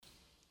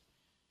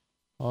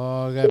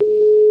og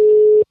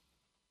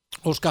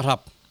Óskar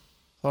Hrafn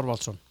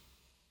Þorvaldsson.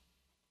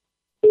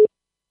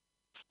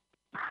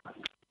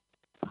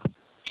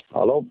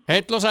 Halló.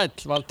 Heill og sæll,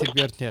 Valtýr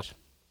Björn hér.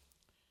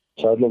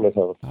 Sælulega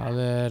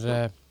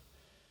það.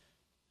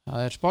 Það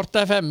er Sport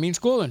FM, mín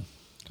skoðun.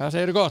 Hvað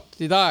segirðu gott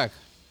í dag?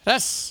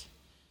 Hress?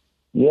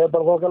 Ég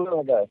bara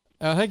þokkalega gæði.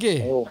 Já, það ekki?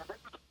 Jú.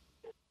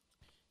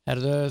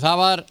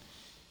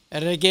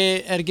 Er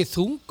ekki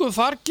þungu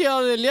fargi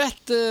að þið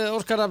létt,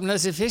 Óskar Hrafn,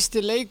 þessi fyrsti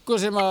leikur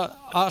sem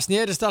að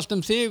snerist allt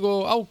um þig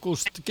og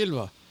Ágúst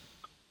Gylfa?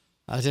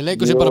 Þessi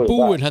leikur sem bara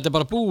búinn, þetta er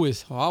bara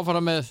búið og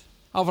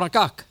áfram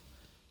gakk.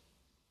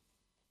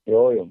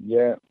 Jú,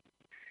 ég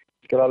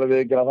skal alveg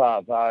viðurkenna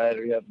það.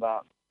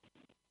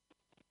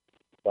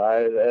 Það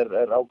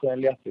er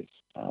ákveðin léttir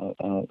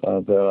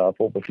að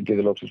fótbolti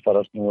getur loksins fara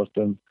að snúast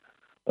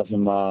það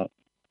sem að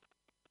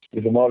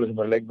skipta máli sem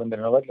bara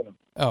leikmennirinn á vellinum.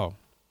 Já,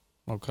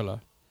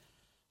 nákvæmlega.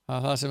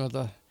 Það sem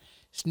þetta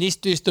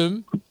snýst víst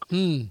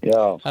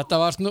Já. Þetta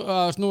var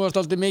snúast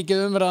aldrei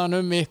mikið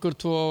umræðan ykkur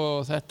tvo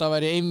og þetta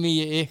væri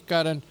einvígi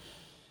ykkar en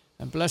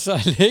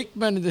blessaði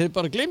leikmennin þeir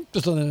bara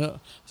gleymdust þannig að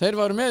þeir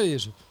varu með í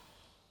þessu.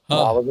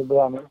 Það var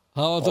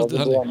svolítið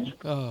þannig.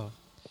 Já.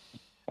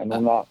 En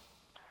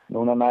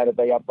núna næri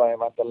þetta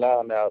jafnvægi vantarlega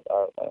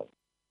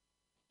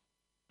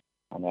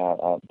þannig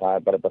að það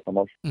er bara besta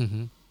mál.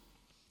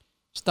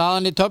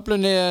 Staðan í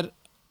töflunni er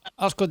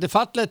alskoti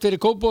fallegt fyrir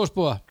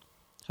Kópavogsbúa.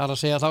 Það er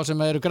að segja þá sem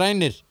eru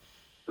grænir.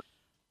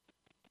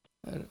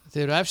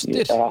 Þeir eru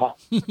efstir.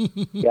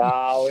 Já.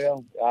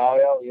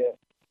 Ég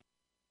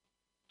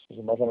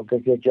sem að það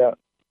kannski ekki að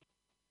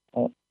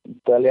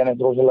dælja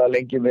neitt rosalega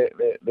lengi við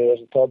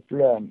þessu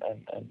töflu en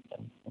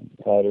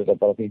það er þetta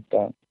bara fínt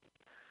að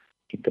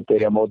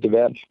byrja móti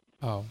vel.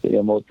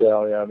 Byrja móti á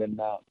ég að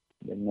vinna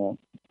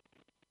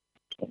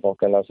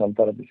þokkalega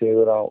samfærandi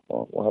sigur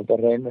og halda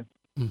hreinu.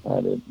 Það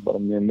er bara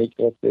mjög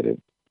mikilvægt fyrir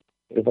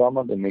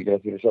framhald,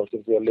 mikilvægt fyrir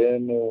sjálfstyrti á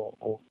liðinu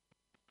og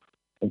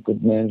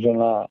einhvern veginn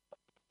svona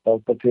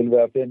hjálpa til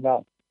við að finna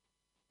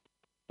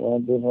og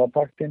endur svona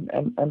taktinn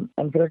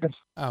en frekar.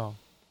 Já.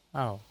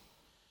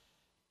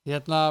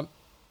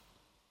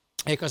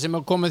 Eitthvað sem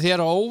komið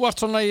þér á óvart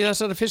svona í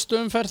þessari fyrstu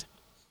umferð.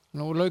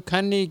 Nú lauk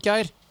henni í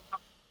gær.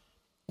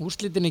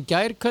 Úrslitin í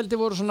gærkvöldi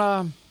voru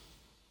svona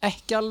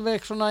ekki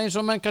alveg svona eins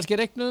og menn kannski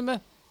reiknuðu með.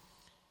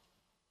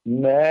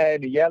 Nei,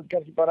 ég held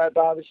kannski bara að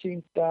þetta hafi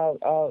sýnt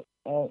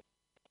að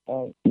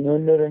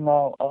munurinn á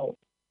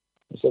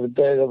þessari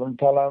degi það var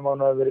talað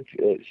hann að verið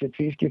sér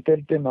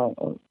tvískiptildin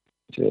og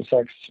sér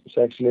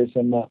sex lið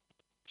sem að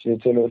sér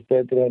töluvert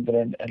betri heldur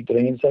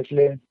en hinn 6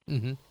 lið.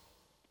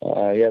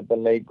 Ég held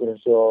að leikur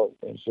eins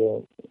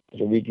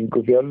og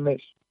Víkingur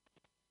Fjölnis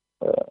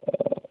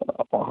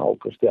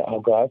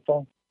Háka FH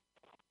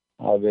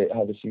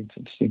hafi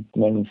sýnt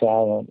mönnum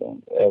það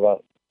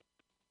að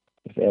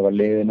ef að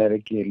liðin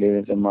ekki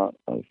liðin sem að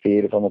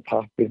fyrirfram á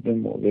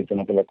pappirnum og við veitum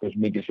náttúrulega hversu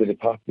mikið fyrir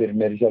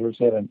pappirinn í sjálfur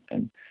sér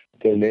en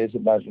þeir liðin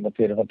sem bara svona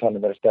fyrirfram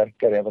talið vera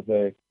sterkar ef að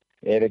þau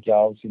ekki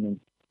á sínum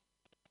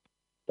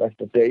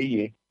besta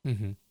degi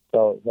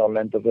þá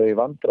lenda þau í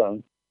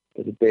vandræðum.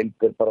 Þessi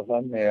deild er bara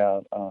þannig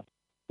að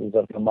þú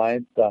þarf að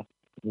mæta,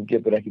 þú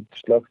getur ekki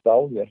slögt á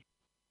þér.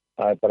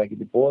 Það er bara ekki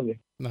í boði.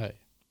 Nei.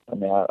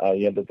 Þannig að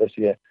ég held að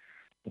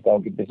þetta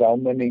ágætis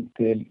ámenning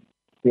til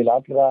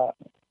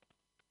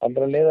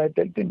allra liða í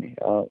deildinni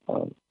að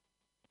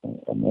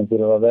mann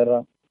þurfa að vera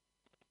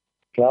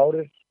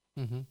klárir.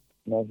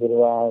 Mann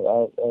þurfa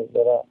að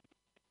vera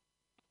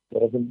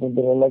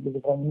tilbúinir að leggja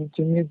þetta fram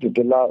 90 mínútur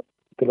til að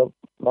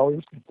ná í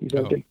úrslit í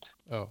þessu deild.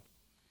 Já.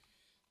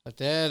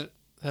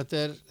 Þetta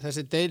er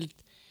þessi deild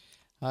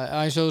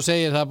eins og þú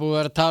segir, það er búið að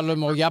vera að tala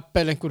og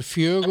jafnvel einhver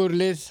 4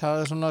 lið, það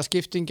er svona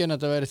skiptingin,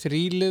 þetta verið 3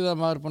 lið að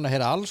maður er búin að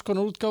heyra alls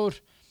konar útgáfur.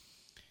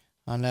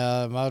 Þannig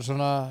að maður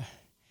svona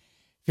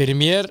fyrir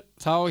mér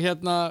þá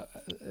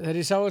þegar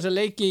ég sá þessa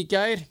leiki í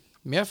gær,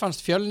 mér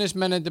fannst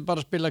Fjölnismennindi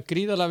bara spila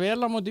gríðarlega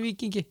vel á móti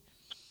Víkingi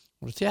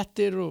og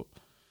þéttir og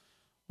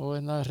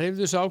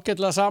hreyfðu sig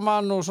ágætlega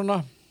saman og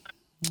svona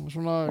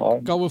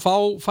gáfu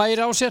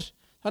færi á sér.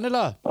 Þannig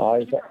lagað?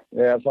 Já,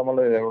 ég er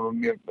samanlega, þeir voru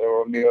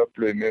mjög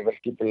öflugir, mjög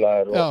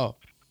velskipulaðir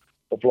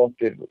og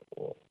flottir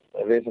og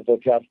við þetta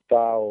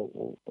hjarta og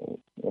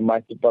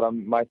mættu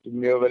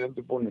mjög vel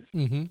undirbúnir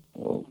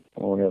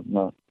og það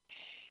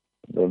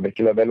var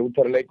virkilega vel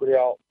útfæri leikur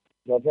hjá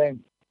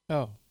þeim.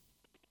 Já,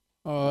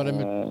 og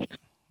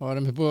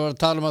varum við búið að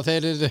tala að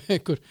þeir eru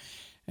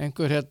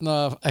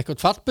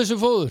eitthvað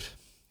fallbyssufóður,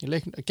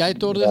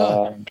 gæti orðið það?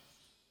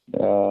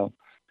 Já,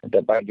 þetta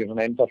er bara ekki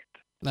svona einfalt.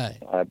 Nei.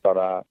 Það er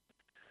bara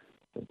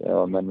ef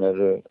að menn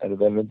eru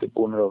vel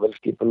undirbúnir og vel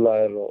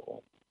skipulaðir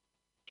og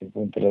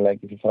tilbúin til að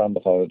leggja sér fram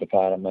og þá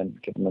getur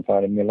menn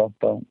farið mjög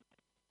langt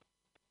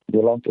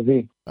á því.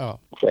 Já.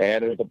 Svo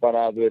þetta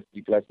bara að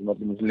í flestum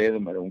öllum þessu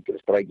liðum eru ungir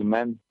strækir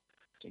menn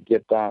sem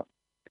geta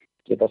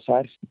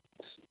sært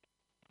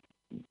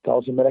þá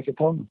sem ekki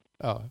að tána.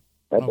 Já.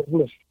 Þetta er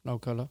húlis.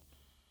 Nákvæmlega.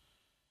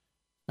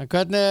 En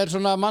hvernig er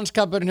svona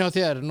mannskapurinn hjá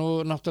þér?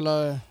 Nú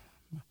náttúrulega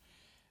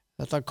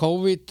þetta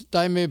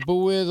COVID-dæmi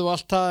búið og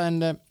allt það en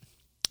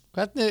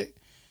hvernig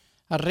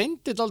það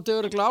reyndi dálítið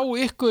örugglega á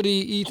ykkur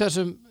í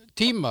þessum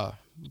tíma,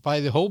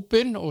 bæði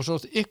hópinn og svo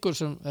ykkur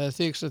sem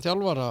þig sem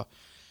þjálfara.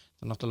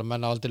 Það er náttúrulega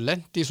menn aldrei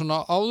lent í svona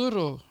áður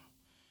og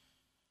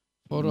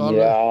voru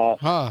alveg,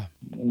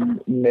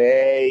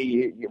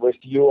 Nei,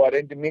 veist, jú, það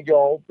reyndi mikið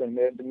á hópinn,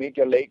 við reyndi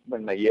mikið á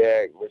leikmennina.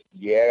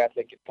 Ég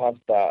ætla ekki að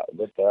panta,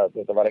 veist, að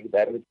þetta var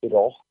ekkert erfitt fyrir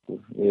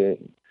okkur. Við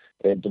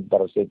reyndum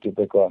bara að setja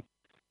upp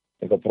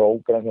eitthvað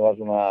prógram sem var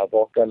svona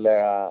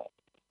þokkalega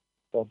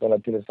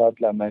til þess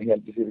að menn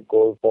heldur sér í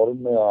góðu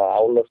formi og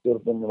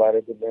álagsstjórnum var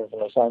eitthvað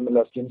svona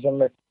sæmilega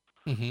skynsamlegt.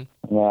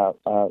 Þannig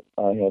að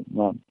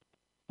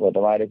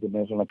þetta var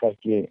eitthvað svona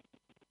kannski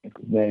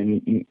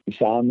í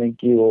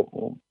samhengi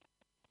og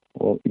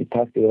í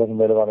takti við það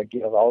sem verið var að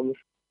gera það áður.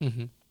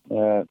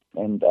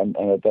 En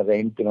þetta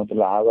reyndi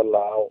náttúrulega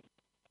aðalega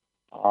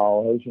á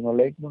hausinn á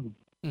leikmönnum.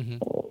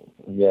 Og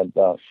ég held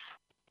að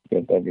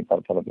ekki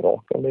bara tala fyrir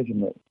okkar leik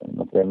sem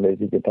náttúrulega leik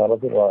ekki tala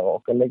fyrir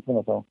okkar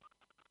leikmenn þá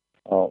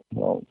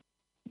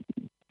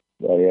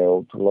er ég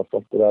ótrúlega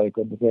stoltur að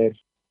hvernig þeir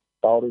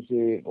báru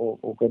sig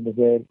og hvernig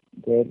þeir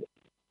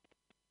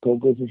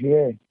tóku þessu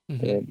sér.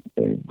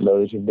 Þeir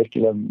lögðu sig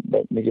virkilega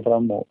mikið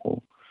fram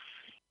og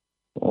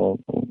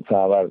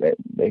það var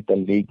eitt af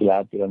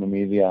lykilatriðunum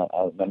í því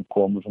að menn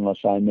komu svona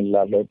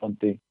sæmilega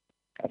hlaupandi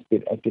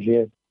eftir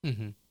sér.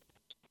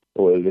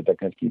 Og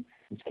auðvitað kannski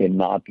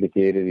skynna allir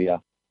fyrir því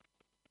að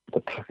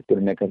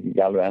takturinn kannski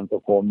ekki alveg ennþá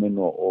kominn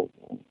og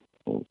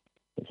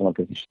svona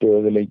kannski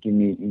stöðuleikin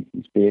í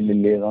spili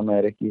liðana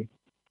er ekki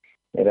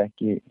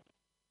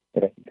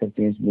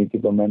kannski eins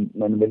mikið og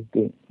menn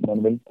vildi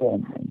en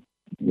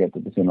ég held að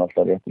þetta sé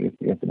náttúrulega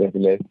rétti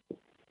leið.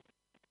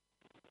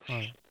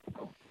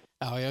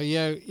 Já,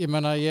 ég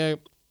meina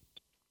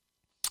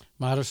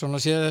maður er svona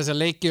séð þessa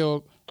leiki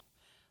og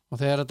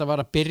þegar þetta var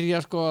að byrja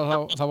sko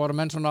þá voru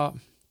menn svona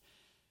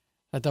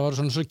þetta voru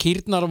svona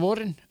kýrnar á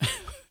vorin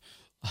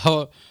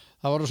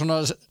það voru svona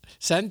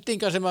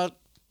sendingar sem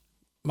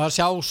maður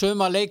sjá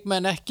suma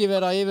leikmenn ekki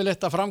vera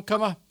yfirleitt að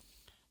framkama.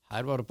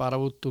 Þær voru bara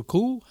út úr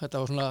kú. Þetta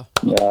var svona,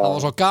 það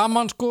var svo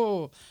gaman sko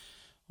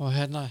og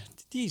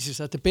Jesus,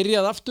 þetta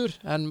byrjaði aftur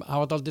en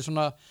það var aldrei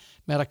svona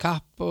meira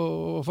kapp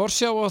og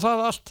forsjá og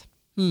það allt.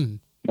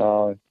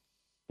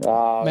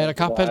 Meira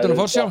kapp heldur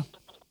og forsjá.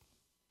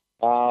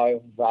 Já,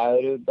 það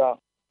er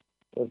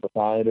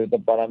auðvitað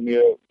bara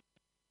mjög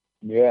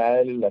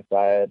eðlilegt.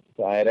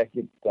 Það er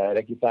ekki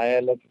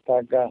þægilegt að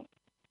taka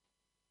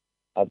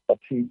að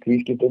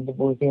tvískipt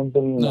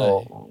undirbúningstímabilinu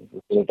og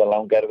þetta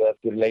langerfið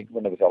eftir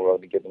leikmenn við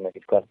sjálfur getum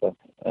ekkert kvartað.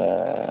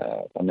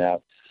 Þannig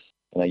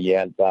að ég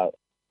held að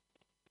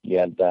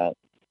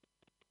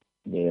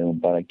við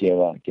erum bara að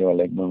gefa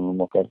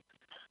leikmennunum okkar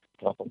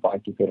kraft á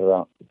baki fyrir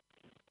að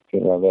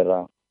vera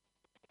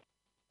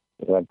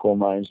að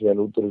koma eins vel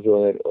út úr þessu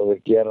og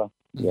þeir gera.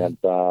 Ég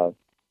held að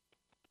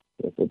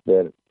þetta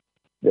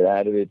er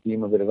erfið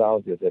tíma fyrir þá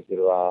því að þeir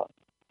þurfa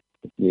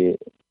ekki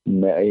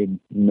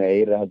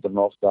meira heldur en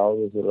ofta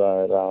áður þurfa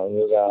að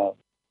huga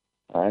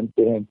að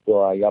endurheimt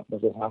og að jafna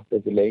sér hægt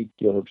eftir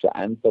leiki og hugsa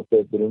enda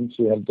betur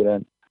sig heldur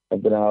en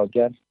hafa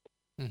gert.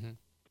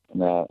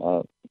 Þannig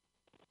að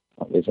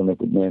við svona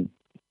einhvern veginn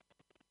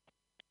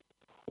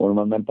og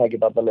menn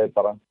takir þetta leið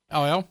bara.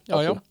 Já.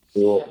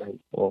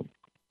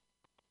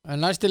 En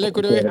næsti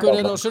leikur ykkur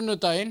er á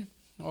sunnudaginn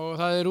og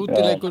það er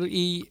útileikur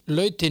í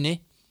Lautinni.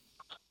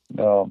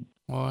 Já.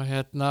 Og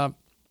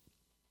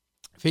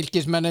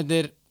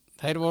fylkismennirnir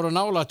þeir voru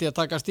nálægt í að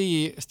taka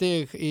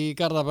stig í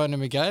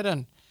Garðabænum í gær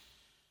en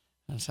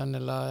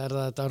sennilega er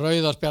það þetta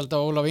rauðarspjald á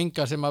Ólaf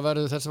Inga sem að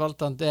verður þess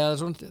valdandi eða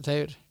svona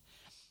þeir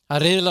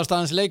að riðlast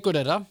aðeins leikur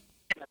þeirra.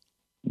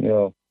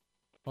 Já.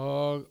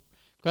 Og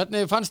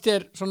hvernig fannst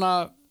þér svona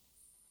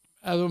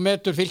ef þú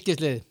metur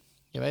fylkislið?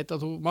 Ég veit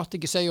að þú mátt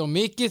ekki segja of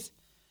mikið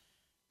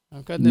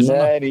en hvernig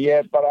svona? Nei,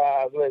 ég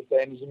bara, þú veist,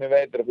 einu sem ég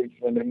veit er að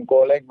fylkismennir eru með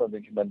góða leikmenn,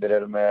 fylkismennir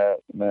eru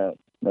með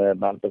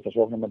albesta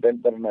sóknarmann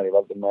deildarinnar í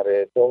Valdimari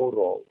Þór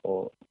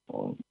og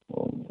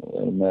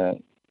eru með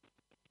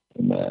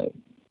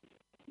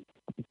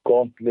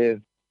gott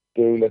lið,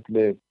 duglegt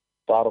lið,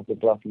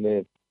 baráttuglatt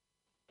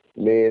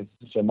lið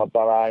sem að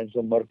bara eins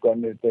og mörg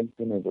önnur í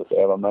deildinni.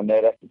 Ef að menn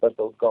er ekki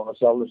besta útgáfan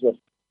að sjálfu sér,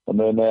 þá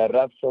munum við að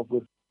refsa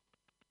okkur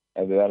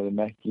ef við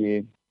verðum ekki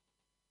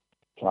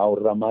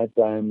klára að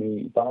mæta þeim í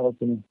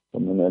baráttunni, þá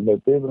munum við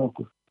hlaupa yfir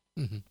okkur.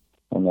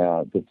 Þannig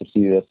að þetta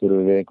síðast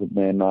þurfum við einhvern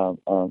veginn að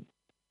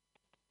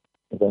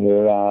þetta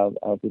huga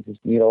að þetta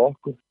snýra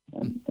okkur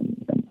en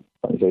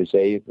eins og ég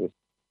segi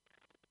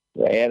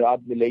það eru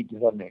allir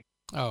leikir þannig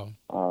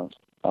að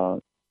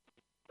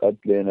öll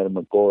liðin eru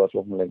með góða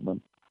sóknarleikmenn,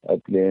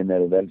 öll liðin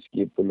eru vel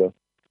skipulögð,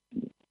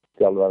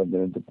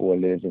 þjálfararnir undirbúa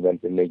liðin sem vel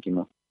fyrir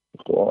leikina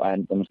og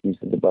endan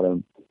snýst þetta bara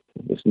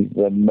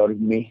þetta mörg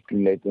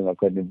miklu leikir um að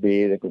hvernig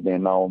við einhvern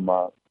veginn náum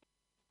að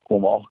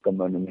koma okkar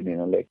mönnum inn í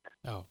þennan leik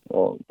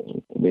og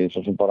við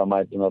svo sem bara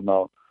mætum þarna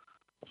á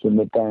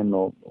sunnudaginn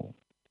og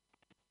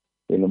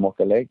viljum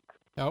okkar leik.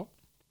 Já.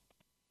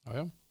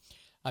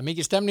 Það er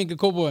mikið stemning í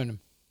Kópavoginum.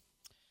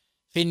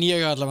 Finn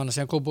ég allavega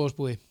sem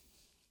Kópavogsbúi.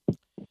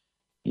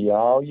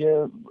 Já,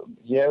 ég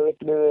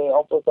upplifði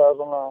ábúðstæða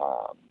svona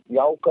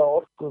jáka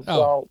orku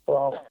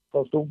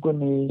frá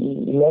stúkunni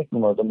í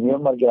leiknum og þetta er mjög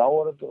margir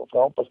áhorfendur og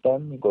frábær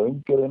stemning og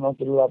umgjörðin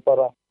náttúrulega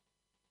bara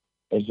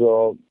eins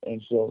og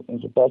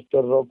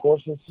bestur á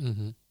kosið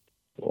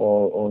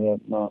og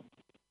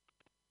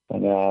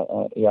þannig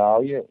að já,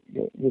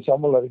 ég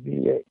sammála því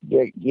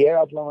ég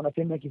allavega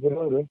finn ekki fyrir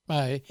öðru.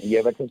 Nei.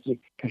 Ég verð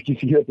kannski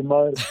síðasti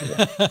maður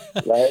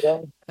læra.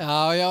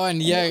 Já,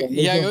 en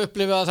ég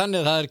upplifi það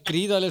þannig, það er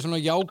gríðarlega svona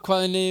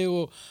jákvæðni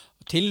og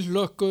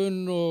tilhlökkun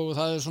og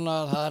það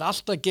er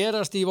allt að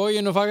gerast í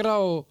Voginu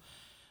fagra og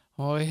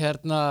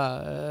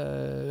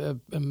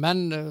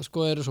menn sko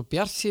eru svo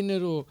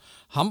bjartsýnir og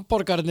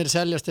hamborgarnir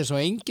seljast eins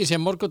og engi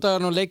sem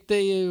morgundagarn og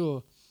leikdegi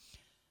og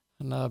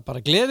þannig að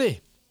bara gleði.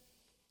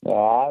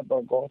 Já,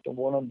 bara gott og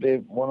vonandi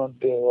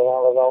og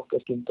hafa það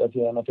okkar skylda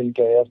síðan að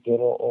fylgja eftir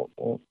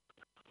og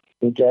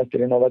fylgja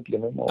eftir inn á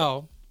vellinum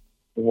og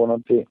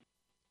vonandi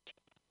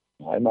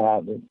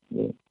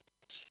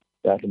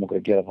við ætlum okkur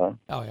að gera það.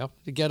 Já,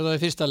 þið gerðu það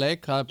í fyrsta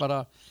leik, það er bara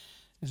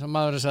eins og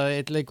maður sagði,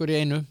 einn leikur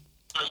í einu.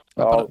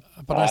 Það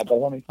er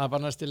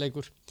bara næsti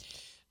leikur.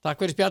 Takk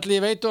fyrir spjalli,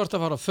 ég veit þú ert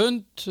að fara á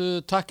fund,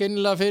 takk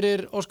einnilega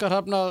fyrir Óskar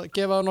Hrafn að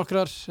gefa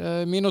nokkrar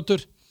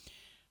mínútur.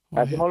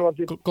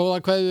 Góða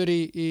kveður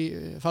í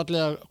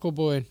fallega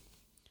Kópavogi.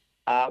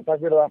 Takk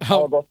fyrir það. Það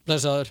var gott.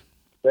 Blessaður.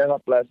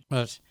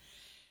 Bless.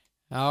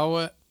 Já,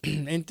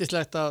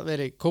 yndislegt að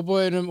vera í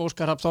Kópavoginum.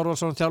 Óskar Hrafn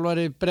Þorvaldsson,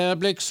 þjálfari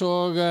Breiðabliks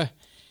og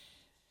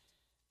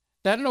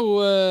það er nú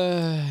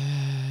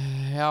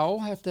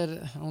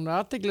hún er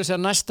athyglis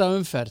að næsta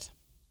umferð.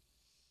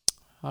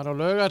 Það er á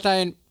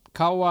laugardaginn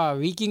K.A.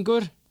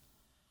 Víkingur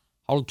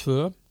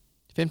 12:30,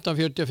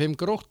 15:45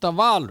 Grótta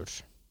Valur.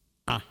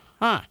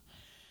 Aha.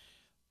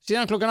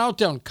 Síðan klukkan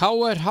 18,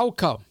 KR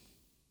HK.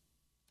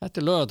 Þetta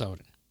er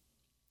laugardagurinn.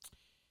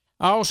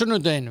 Á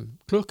sunnudeginum,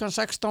 klukkan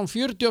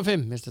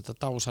 16:45, minnst þetta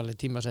dásaleg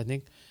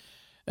tímasetning.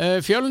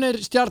 Fjölnir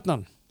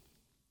Stjarnan.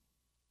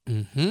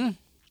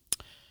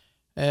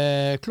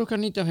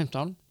 Klukkan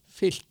 19:15,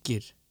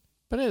 Fylkir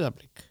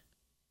Breiðablik.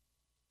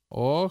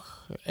 Og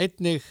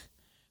einnig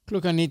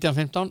klukkan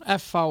 19:15,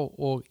 FH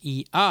og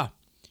IA.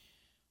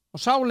 Og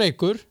sá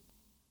leikur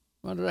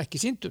verður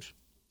ekki sýndur.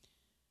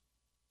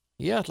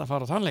 Ég ætla að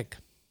fara á þann leik.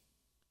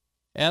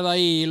 Eða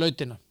í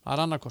lautina, það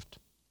er annarkort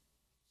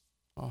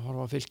og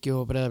horfa á Fylki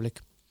og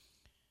Breiðablik,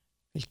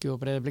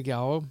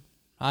 já,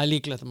 það er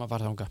líklegt að maður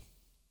fara þangað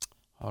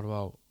horfa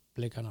á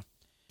blikana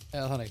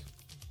eða þannig.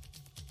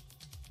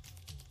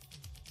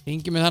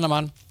 Hringi með þennan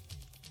mann.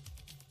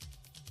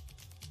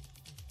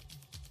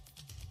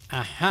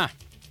 Aha,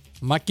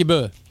 Maggi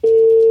Bö,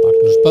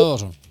 Magnús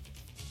Böðvarsson.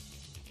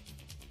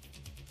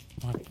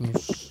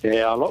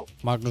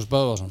 Magnús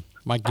Böðvarsson,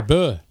 Maggi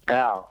Bö.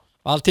 Já.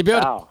 Valtý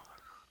Björn. Já.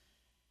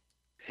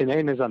 Hinn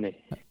einu sannig.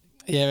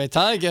 Ég veit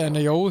það ekki, en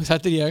jú,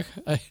 þetta er ég.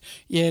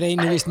 Ég er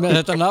eini víst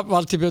með þetta nafn,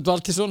 Valtý Björn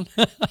Valtísson.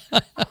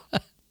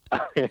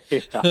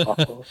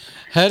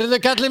 Herðu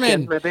kallið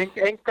minn.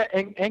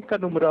 Enga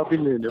númer á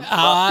bílunum.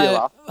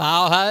 Já,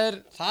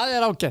 það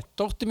er ágætt.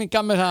 Dóttir mín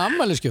gaf mér það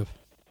afmælisgjöf.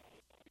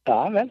 Já,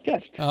 vel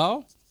gert. Já.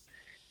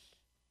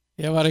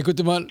 Ég var einhvern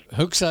tímann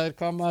hugsaður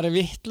hvað maður er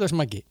vitlaus,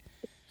 Maggi.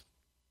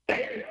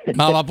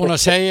 Maður var búinn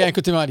að segja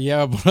einhvern tímann, ég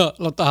var búinn að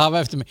láta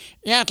hafa eftir mig.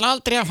 Ég ætla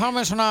aldrei að fá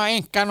mér svona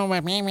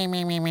enganúmer,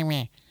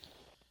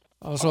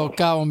 og svo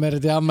gaf hún mér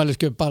þetta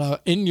afmælisgjöf bara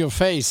in your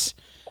face.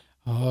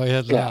 Og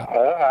Já,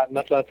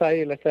 náttúrulega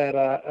þægilegt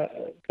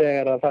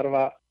þegar að þarf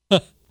að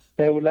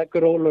þegar þú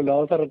leggur rólulega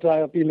og þarf að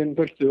draga bílinn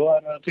burtu og það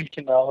er að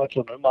tilkynna á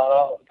öllunum,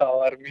 þá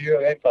er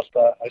mjög einfalt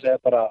að segja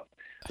bara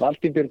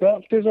Valtý Björn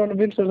Valtísson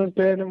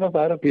vinsælandsbeðinum að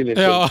fara bílinn.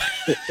 Já,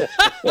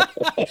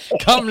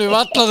 gamli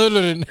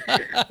vallaþullurinn.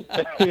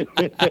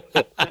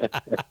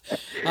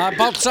 Það er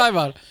Páll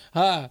Sævar.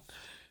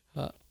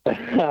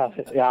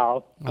 Já,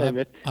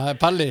 einmitt. Það er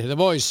Palli, The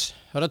Voice,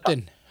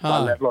 röddinn.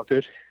 Palli er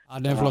flottur.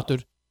 Hann er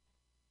flottur.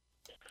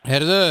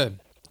 Heyrðu,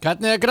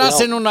 hvernig er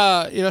grasið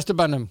núna í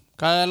Vesturbænum?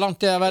 Hvað er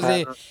langt í að verði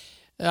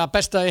að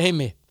besta í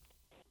heimi?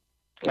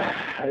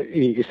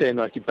 Ég segi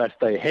nú ekki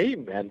besta í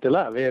heimi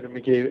endilega, við erum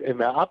ekki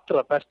með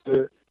allra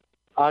bestu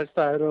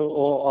aðstæður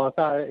og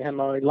það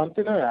hérna í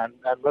landinu en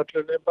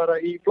völlun er bara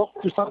í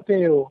flottu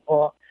standi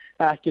og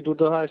ekkert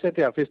út af það að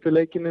setja fyrstu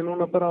leikinni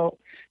núna bara á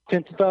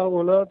 20 dag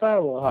og laugardag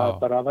og það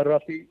bara verður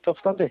allt í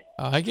toppstandi.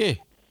 Já, ekki?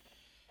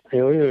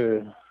 Jú.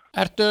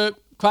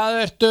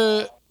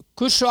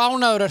 Hversu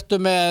ánægður ertu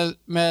með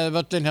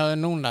völlin hjá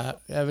þér núna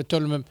ef við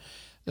tölum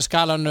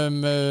skalanum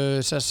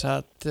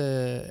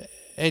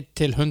 1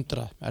 til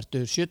 100,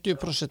 ertu 70%,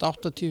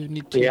 80%,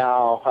 90%? Já,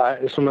 það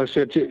er svona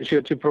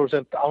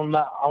 70%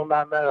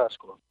 ánægð með það,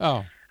 sko. Já.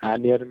 En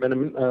ég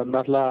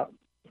náttúrulega,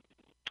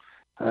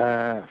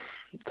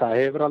 það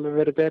hefur alveg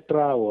verið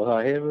betra og það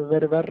hefur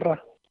verið verra.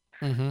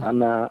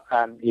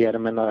 En ég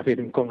meina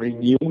fyrir komin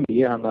í júni,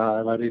 þannig að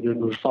það var í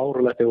raun og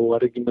sárulegt og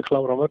var ekki með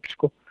klára völl,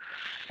 sko.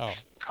 Já.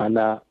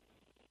 Þannig að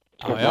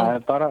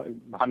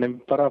hann er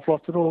bara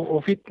flottur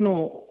og fínn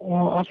og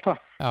allt það.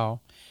 Já,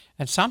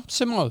 en samt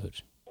sem áður.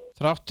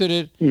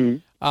 Þrátturir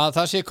að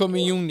það sé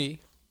komið í júni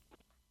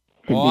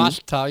og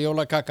allt það,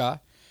 jólakaka,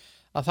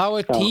 að þá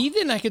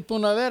tíðin ekkert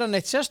búin að vera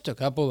neitt sérstök,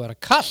 það búið að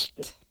vera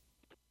kalt.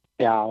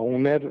 Já,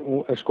 hún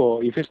sko,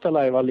 í fyrsta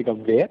lagi var líka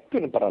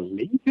veturinn bara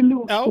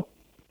leiðilegur, sko.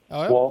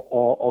 Já.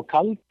 Og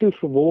kaldur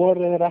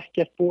vorið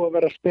ekkert búið að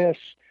vera spes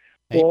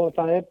og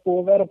það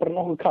búið að vera bara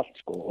nokkuð kalt,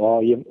 sko. Og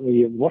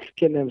ég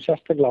vorkenni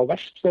sérstaklega á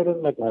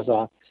Vestfjörðum vegna þess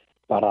að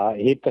bara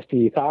hittast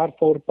í þar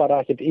fór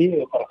bara ekkert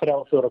yfir bara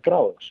 3-4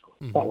 gráður, sko.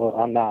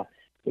 Þannig að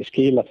ég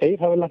skil að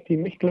þeir hafi lagt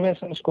í miklu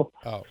vesen, sko.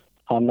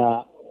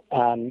 Þannig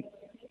að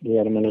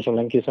ég meina svo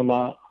lengi sem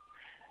að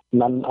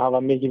menn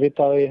hafa mikið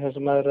vitað í það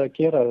sem það að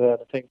gera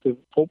þegar tengdu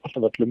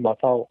fótboltavöllum að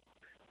þá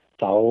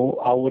á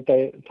þetta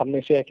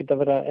þannig sé ekkert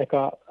að vera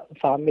eitthvað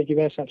það mikið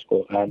vesen, sko.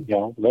 En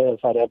já,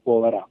 veðurfarið búið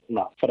að vera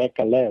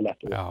freka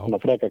leiðilegt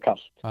og freka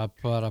kalt. Það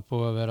bara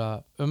búið að vera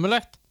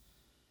ömurlegt.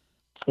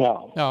 Já,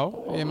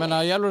 ég meina,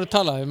 ég alveg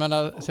tala, ég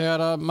meina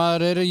þegar að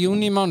maður í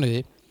júní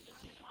mánuði,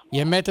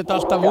 ég meti þetta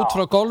alltaf út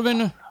frá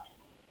golfinu.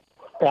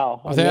 Já.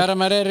 Og þegar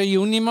að maður í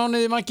júní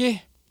mánuði, Maggi,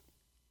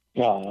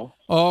 já.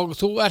 Og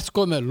þú ert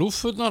sko með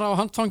lúffurnar á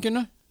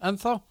handfanginu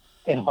ennþá.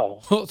 Já.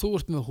 Og þú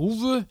ert með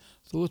húfu,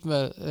 þú ert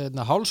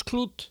með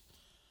hálsklút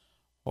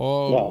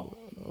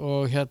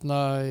og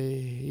hérna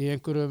í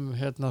einhverjum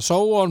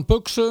sóon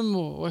buxum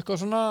og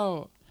eitthvað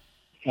svona.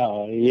 Já,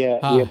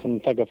 ég er búin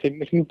að taka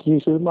 5 hringi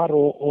í sumar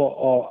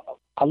og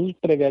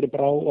aldrei verið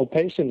brá á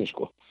peysunni,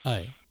 sko.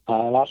 Nei.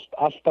 Það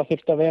alltaf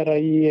þurft að vera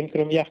í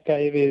einhverjum jakka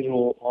yfir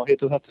og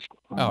hitu þetta, sko.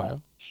 Já.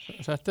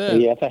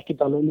 Ég þekki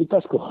það alveg líka,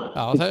 sko.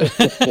 Já,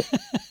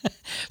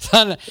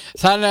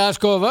 þannig að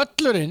sko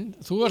völlurinn,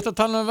 þú ert að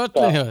tala um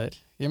völlurinn hjá þér.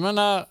 Ég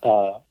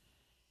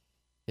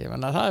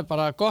meina það er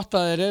bara gott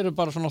að þeir eru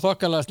bara svona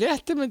þokkalega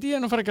sléttir, myndi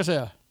ég nú fara ekki að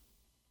segja.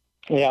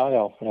 Já.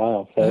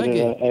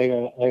 Þeir eiga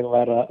að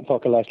vera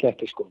þokkalega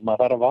sléttir, sko.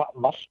 Maður þarf að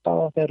valta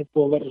það þegar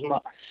búið að vera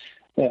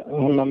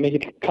svona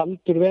mikill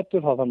kaldur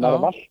vetur, þá þarf maður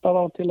að valta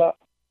þá til að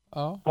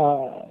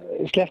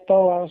sletta á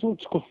aðeins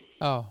út, sko.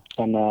 Já.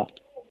 Þannig að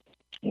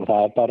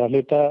það er bara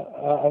hluta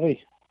af því.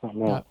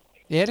 Þannig að það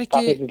fyrir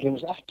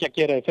ekki að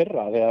gera í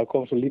fyrra þegar það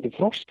kom svo lítið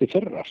frost í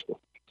fyrra, sko.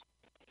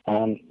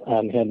 En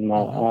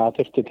það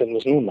þurfti til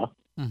þess núna.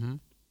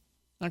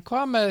 En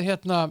hvað með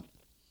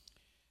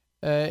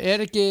er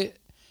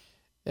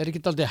ekki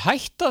dálítið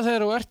hætta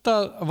þegar þú ert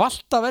að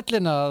valta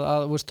vellina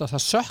að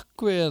það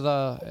sökkvi eða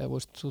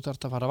þú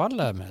þarft að fara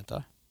varlega með þetta?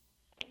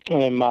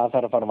 Maður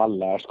þarf að fara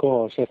varlega, sko,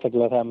 og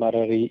sérstaklega þegar maður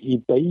er í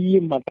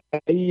beygjum, maður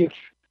beygir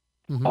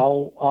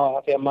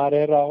því að maður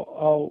er á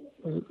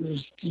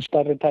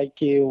stærri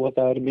tæki og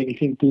það er mikil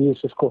fínt í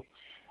þessu, sko.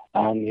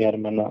 En ég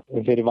menna,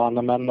 fyrir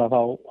vana menn að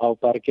þá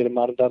bara gerir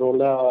maður þetta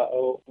rólega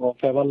og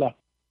fer varlega.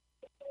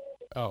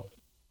 Já,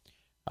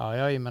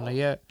 ég menna,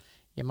 ég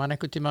man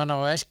einhvern tímann á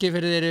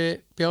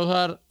Eskifirði bjóð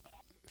þar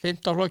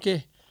 15 flokki,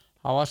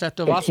 þá var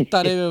settu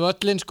valtar yfir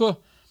völlin, sko.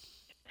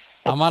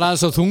 Það var aðeins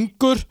svo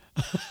þungur.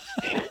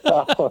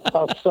 Já,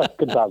 það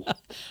sökkund alls.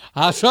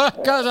 Það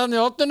sökkaði sann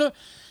í hotninu.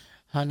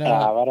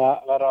 Það var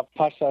að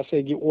passa sig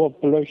ekki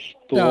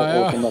oflaust og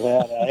þegar það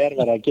er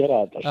verið að gera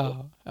þetta, sko.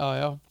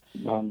 Já.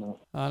 Þannig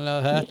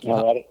að það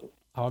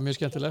var mjög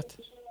skemmtilegt.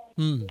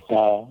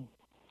 Já.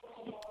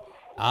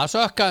 Það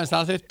sökkaðist,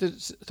 það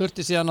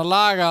þurfti síðan að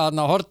laga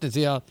þarna á hornið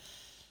því að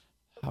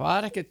það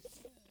var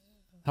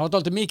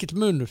dálítið mikill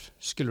munur,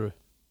 skilur við.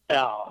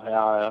 Já,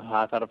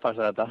 það þarf að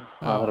passa þetta.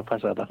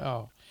 Já.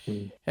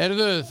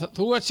 Heyrðu,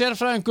 þú ert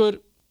sérfræðingur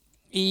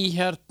í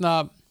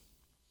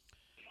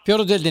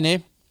fjórðu deildinni.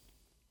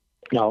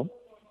 Já.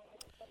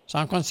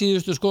 Samkvæmt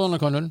síðustu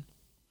skoðanakönnun.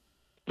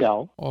 Já.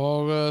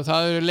 Og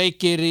það eru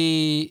leikir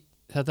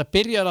þetta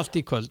byrjar allt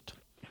í kvöld.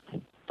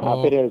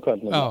 Það byrjar í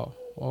kvöld. Já,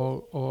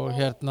 og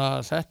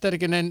þetta er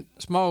ekki neinn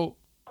smá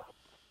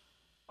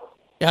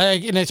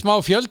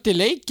fjöldi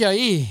leikja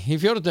í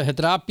fjórðu.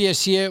 Þetta er A, B,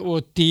 C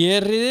og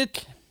D-riðill.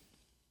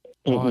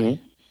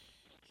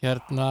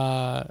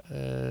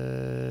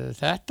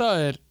 Þetta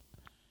er,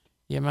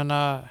 ég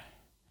menna,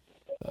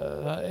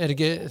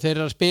 þeir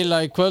eru að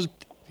spila í kvöld.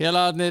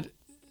 Félagarnir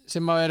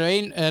sem eru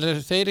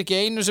þeir ekki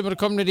einu sem eru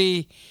komnir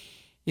í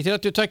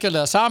 32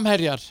 liða,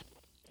 Samherjar.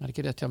 Það er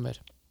ekki rétt hjá mér.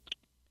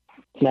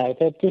 Nei,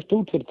 þeir duttu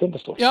út fyrir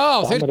Tindastól. Já,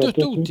 þeir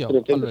duttu út, já.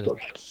 Alveg.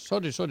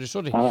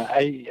 Sorry.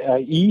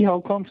 IH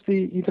komst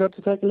í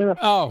 32 liða.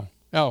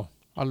 Já,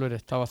 alveg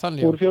rétt. Það var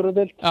þannig. Úr fjórðu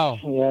deild. Já.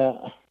 Ég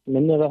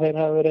minnir að þeir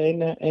hafa verið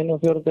einu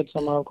fjórðu deild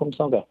sem hafa komst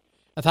þangað.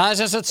 Það er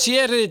sem sagt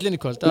C-riðillinn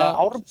í kvöld. Nei,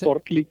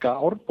 Árborg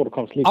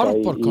komst líka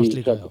í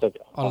 32.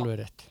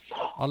 Alveg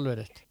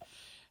rétt.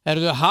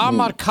 Eruðu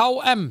Hamar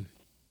KM?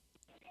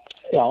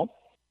 Já.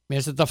 Mér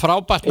finnst þetta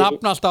frábært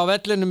nafn alltaf á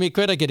vellinum í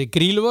Hveragerði,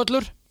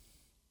 Grýluvöllur.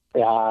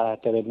 Já,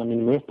 þetta er einn af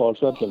mínum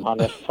uppáhaldsvöllum. Hann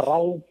er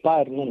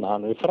frábær núna,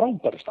 hann er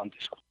frábæri standi,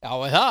 sko. Já,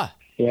 er það?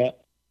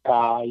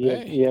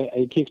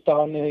 Ég kíkti á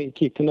hann, ég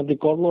kíkti nefnilega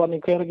í golfan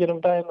í Hveragerði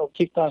daginn og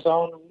kíkti hans á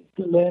hann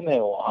leðinni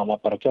og hann var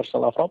bara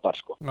gjörsamlega frábær,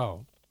 sko. Já,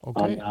 ok.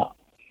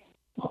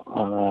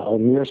 Hann er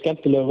mjög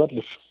skemmtilegu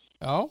völlur.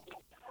 Já.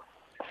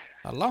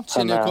 Það er langt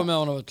sinni að komið á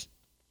hann á völl.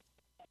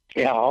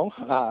 Já,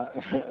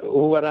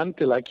 hún var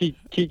endilega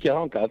kíkja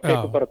þangað,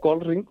 tekur bara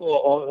golfring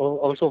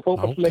og svo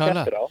fótboltaleik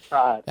eftir á.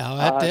 Já,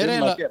 þetta er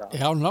eiginlega,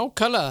 já,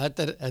 nákvæmlega,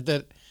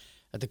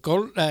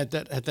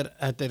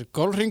 þetta er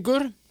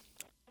golfringur,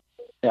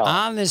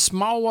 aðeins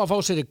smá að fá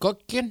sér í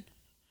gogginn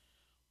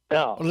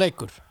og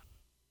leikur.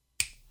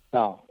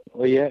 Já,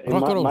 og ég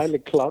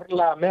mæli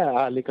klárlega með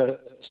að líka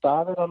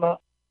stafir hana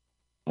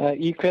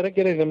í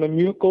Hveragerði sem er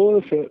mjög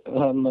góður,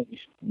 þannig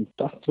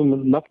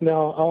nafni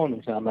á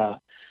honum, þannig að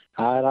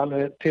það er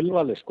alveg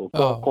tilvalið, sko.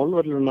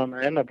 Golfvöllurinn hann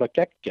er nefnilega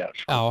geggjaður,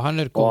 sko. Já, hann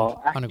er góð.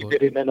 Og ekki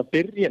fyrir neina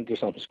byrjandi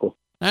samt, sko.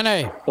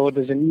 Nei. Þó er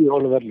þessi 9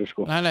 hólu völlur,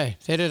 sko. Nei,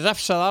 þeir eru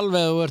refsað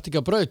alveg og þú ert ekki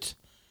á braut.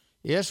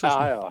 Jesús.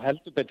 Já,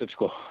 heldur betur,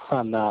 sko.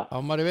 Þannig að... Á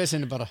maður í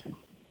vesinni bara.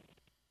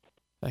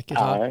 Ekki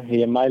já, það.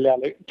 Ég mæli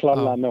alveg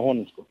klárlega með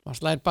honum, sko.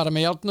 Man slær bara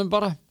með járnum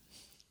bara.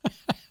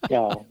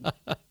 Já.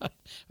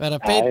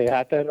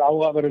 Þetta er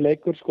áhugaverður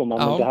leikur, sko.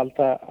 Man myndi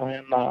halda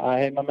að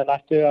heimamenn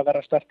ættu að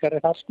vera sterkari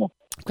þar, sko.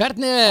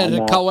 Hvernig er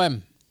KM?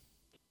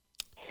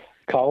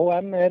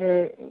 KM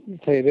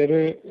þeir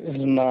eru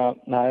svona,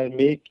 það er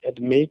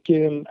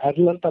mikið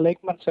erlenda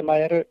leikmenn sem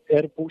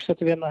eru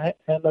búsettir hérna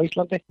á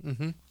Íslandi.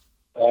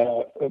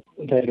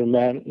 Þeir eru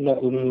með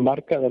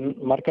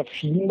marga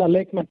fína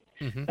leikmenn,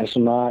 en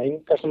svona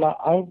enga svona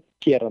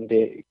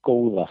afgerandi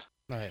góða.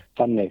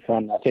 Þannig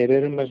að þeir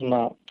eru með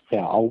svona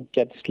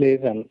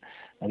ágætislið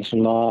en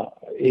svona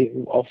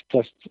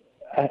oftast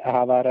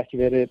hafa þær ekki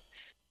verið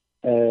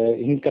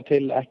hinga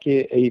til ekki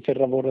í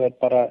fyrra voru þeir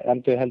bara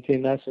endur held í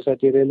næstu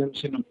sæti í riðlum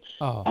sínum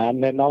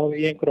en þeir náðu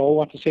í einhverju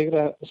óvænt að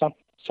sigra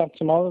samt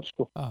sem áður,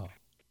 sko.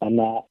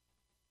 Þannig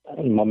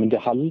að maður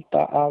myndi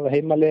halda að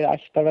heimalið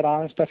ætti að vera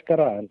aðeins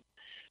sterkara en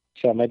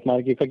sem veit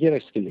maður ekki hvað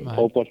gerist, skilji.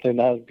 Fótboltinn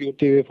er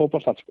beauty við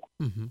fótboltan, sko.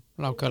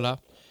 Nákvæmlega,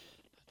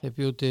 þetta er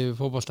beauty við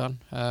fótboltan,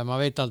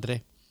 maður veit aldrei.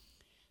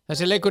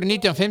 Þessi leikur er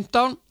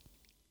 19:15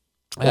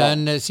 en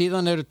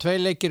síðan eru 2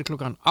 leikir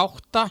klukkan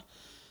 8.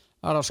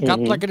 Það er á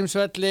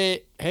Skallagrímsvelli,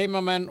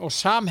 heimamenn og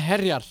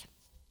Samherjar.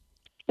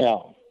 Já,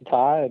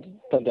 það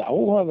er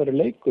áhugaverður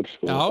leikur,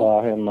 sko.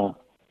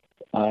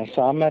 Að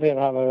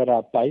Samherjar hafa verið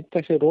að bæta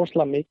sig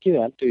rosalega mikið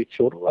og endur í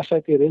 4.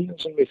 sæti í riðlum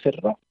sem við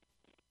fyrra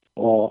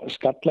og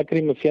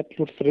Skallagrímur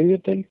féll úr 3.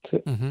 deild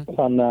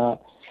þannig að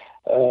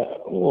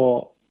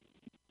og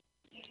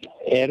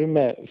eru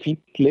með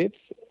fínt lið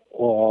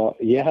og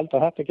ég held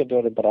að þetta getur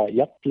verið bara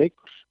jafn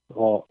leikur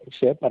og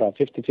sé bara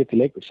 50-50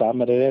 leikur.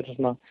 Samherjar eru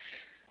svona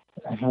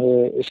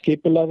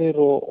skipulaðir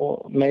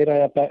og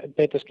meira að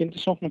beita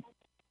skyndisóknum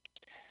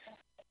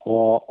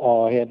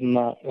og ég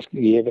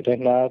vil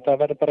reyna að þetta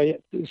verður bara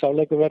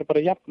sáleikur verður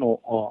bara jafn og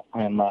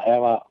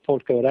ef að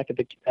fólk hefur ekkert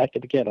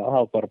að gera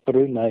þá bara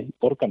bruna í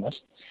Borgarnes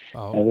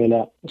ef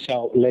vilja sjá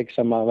leik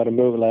sem að verður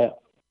mögulega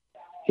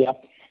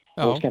jafn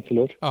og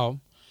skemmtilegur.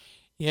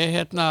 Ég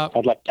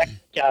alltaf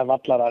geggja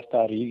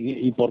vallaraðstæðar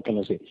í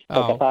Borgarnesi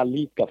taka það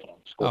líka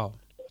fram, sko.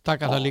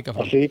 Taka það líka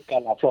fram.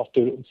 Ríkala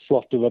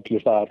flottu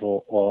völlur þar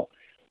og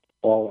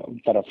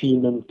bara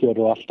fínum gjör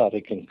og allt það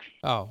ríkling.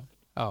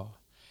 Já.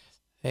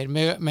 Þeir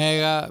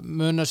mega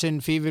muna sinn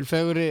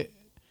fífilfeguri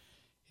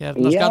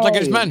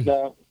Skallagrímsmenn.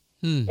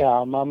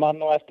 Já, maður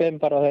mann og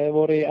eftir bara þeir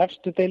voru í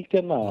efstu deild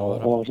hérna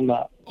og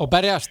svona og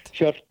berjast.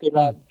 Hjörtur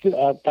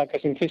að taka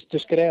sín fyrstu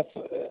skref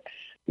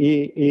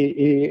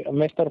í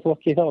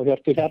meistaraflokki þá,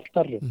 Hjörtur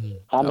Hjartar.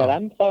 Hann er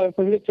ennþá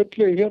fullu í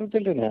 4.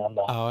 deildinni.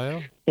 Já.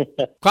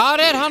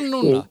 Hvar er hann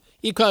núna?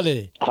 Í hvaða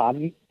liði?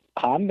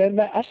 Hann er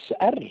með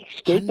SR,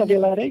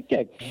 Skautafélag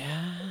Reykjavík.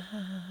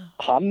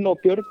 Hann og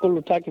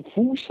Björgólfur takir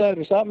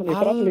fúsaður saman í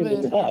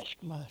framlínunni þar.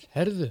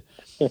 Herðu,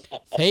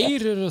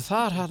 þeir eru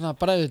þar hana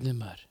bræðurnir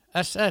maður.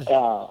 SR.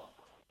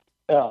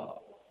 Já.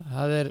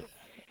 Það er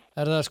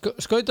það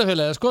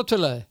Skautafélagi eða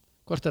Skotfélagi?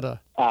 Hvort er það?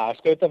 Já,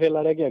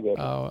 Skautafélag Reykjavík.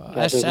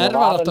 SR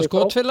var alltaf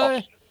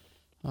Skotfélagi.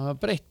 Það var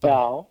breytt bara.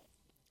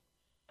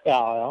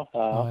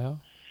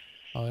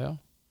 Já.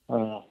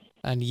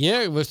 En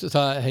ég, veistu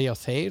það,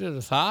 þeir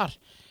eru þar.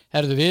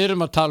 Herðu, við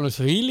erum að tala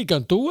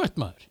þvílíkan dúett,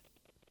 maður.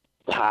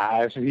 Það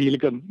er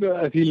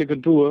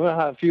þvílíkan dúett,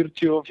 það er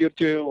 40 og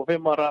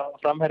 45 ára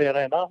framherjar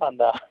hérna,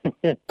 þannig að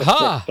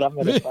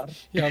framherjar þar.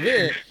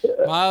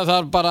 Maður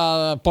þarf bara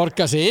að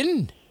borga sig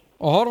inn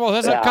og horfa á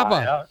þessa kappa.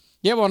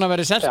 Ég vona að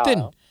vera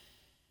seltinn.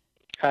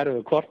 Herðu,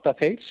 hvort að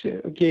þeir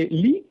ekki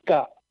líka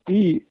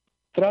í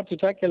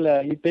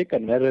 32-lega í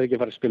bikarnum, þeir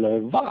ekki fara að spila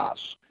við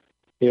Val.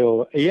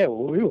 Jú,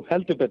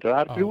 heldur betur,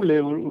 það er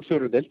brjúlið úr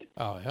 4. deild.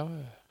 Já.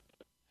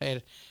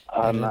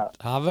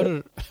 Það verður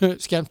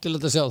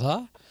skemmtilegt að sjá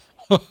það.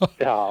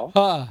 Já,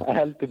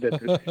 heldur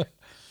betur.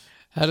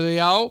 Herðu,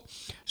 já,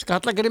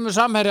 Skallagrímur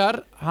Samherjar,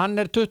 hann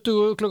er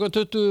klukkan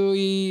 20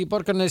 í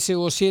Borgarnesi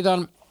og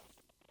síðan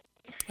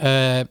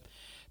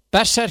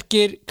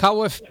Berserkir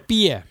KFB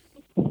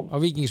á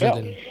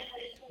Víkingsvellinu.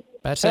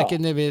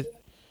 Berserkirni við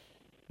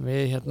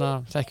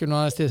þekkjum nú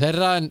aðeins til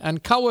þeirra en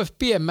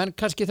KFB, menn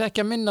kannski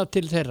þekkja minna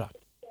til þeirra.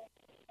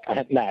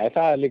 Nei,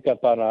 það er líka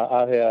bara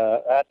að því að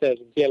þetta er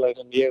félag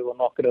sem ég og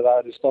nokkrir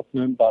aðrir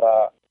stofnum bara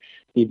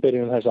í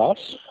byrjun þess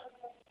árs.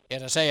 Ég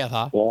er að segja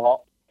það.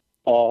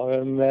 og við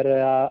höfum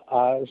verið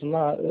að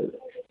svona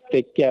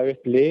byggja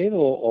upp lið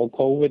og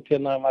COVID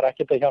hérna var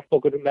ekkert að hjálpa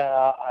okkur með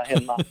að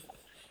hérna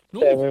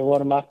þegar við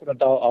vorum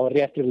akkurat á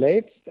réttri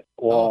leið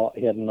og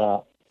hérna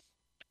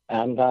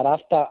en það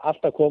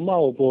alltaf að koma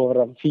og búið að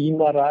vera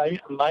fínar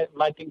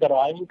mætingar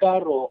og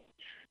æfingar og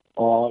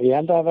ég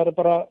held að það verði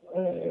bara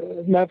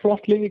með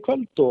flott lið í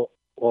kvöld og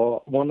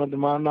vonandi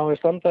maður náði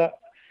standa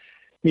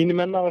mínir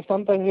menn náði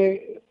standa sig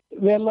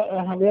vel á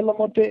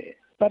móti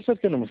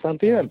berserkjunum og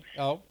standa í þeim.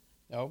 Já.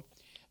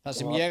 Það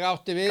sem ég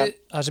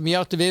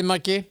átti við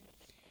Maggi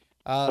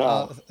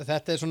að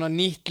þetta svona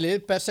nýtt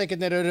lið,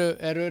 berserkjarnir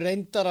eru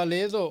reyndara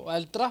lið og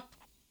eldra.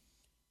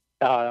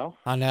 Já.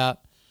 Þannig að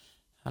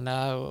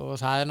og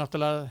það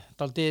náttúrulega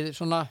dálítið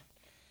svona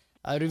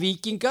það eru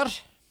víkingar.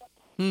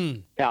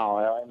 Já,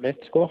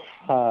 mitt sko.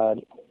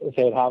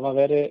 Þeir hafa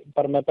verið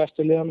bara með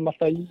bestu liðanum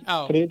alltaf í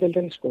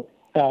þriðdeildinni sko.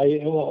 Já, í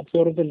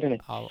fjóruðdeildinni.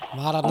 Já,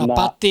 var hann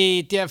Batti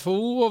í DFU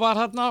og var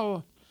hann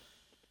og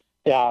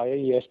Já,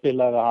 ég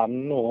spilaði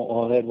hann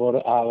og þeir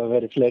hafa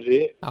verið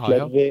fleiri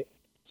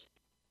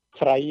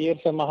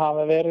frægir sem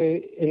hafa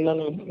verið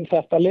innan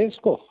þetta lið,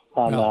 sko.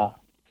 Þannig að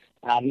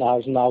það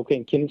er svona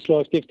ákveðin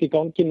kynslóðaskipti í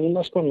gangi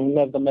núna, sko.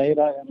 Núna þetta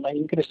meira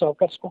yngri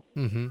strákar, sko.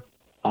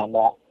 En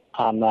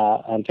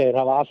þeir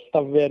hafa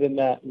alltaf verið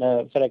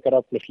með frekar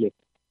öflugt lið.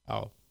 Já.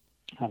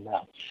 Þannig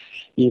að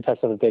í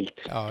þessari deild.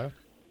 Já.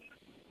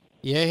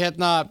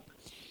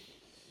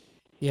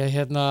 Ég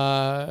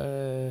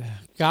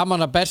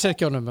gaman að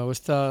berserkjónum,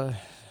 veist að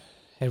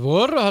þeir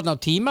voru þarna á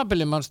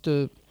tímabili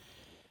manstu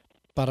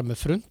bara með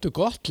frundu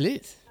gott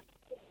lið.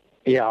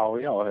 Já,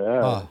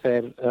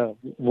 þeir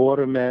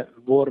voru með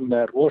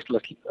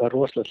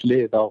rosalegt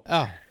lið á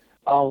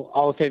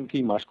þeim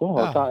tíma, sko,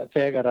 og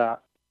þegar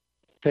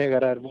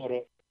þeir voru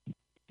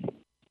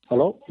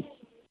Halló,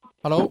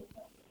 er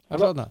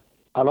það þarna?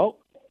 Halló,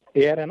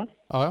 ég er hérna.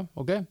 Já,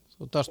 ok,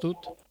 þú dast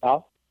út. Já,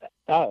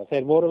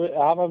 þeir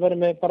hafa verið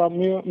með bara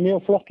mjög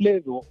flott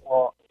lið og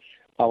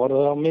það voru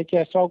þá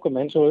mikið strákum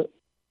eins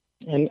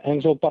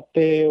og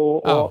Batti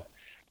og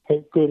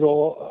Haukur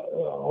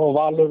og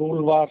Valur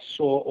Úlfars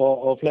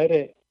og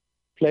fleiri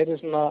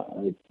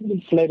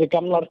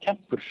gamlar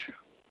kempur.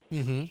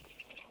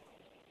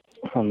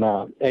 Þannig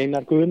að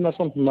Einar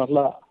Guðnason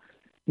náttúrulega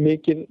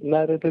mikið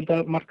neðri til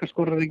þetta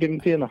markaskorari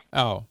gegnum tíðina.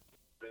 Já,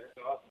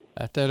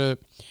 þetta eru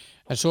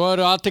en svo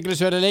eru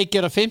athyglisverðir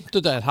leikir á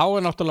fimmtudaginn, þá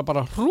er náttúrulega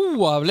bara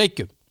hrúga af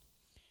leikjum.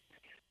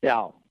 Já,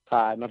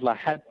 það er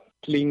náttúrulega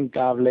helling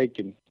af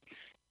leikjum.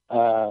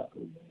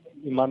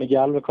 Ég man ekki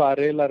alveg hvað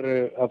riðlar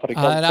að fara í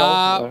kvöld. Það er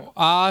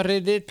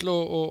A-riðill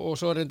og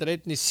svo er þetta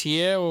einn í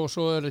C og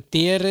svo er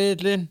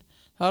D-riðillinn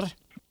þar.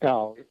 Já.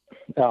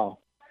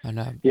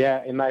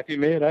 Nei, því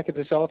miður ekki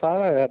til að sjá það.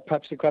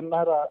 Pepsi kvenna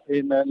er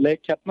með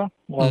leik hérna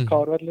og á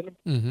Kárvellinum.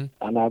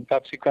 Þannig að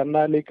Pepsi kvenna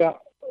er líka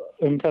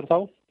umferð þá.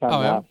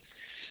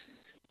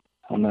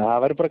 Þannig að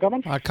það verður bara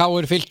gaman. Það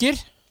K.R. Fylkir.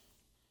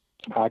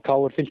 Það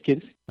K.R.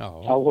 Fylkir.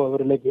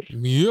 Áhugaverður leikur.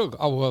 Mjög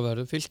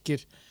áhugaverður.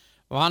 Fylkir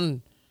vann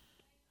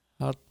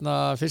þarna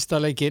fyrsta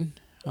leikinn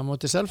á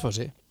móti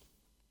Selfossi.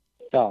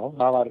 Já,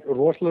 það var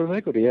rosalegur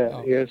leikur.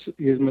 Ég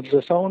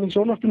sá hann í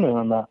sjónvarpinu,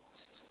 þannig að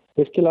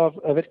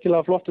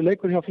virkilega flottur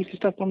leikur hjá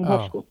Fylkistelpunum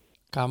þar, sko.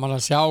 Gaman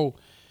að sjá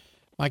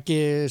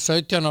Maggi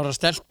 17 ára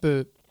stelpu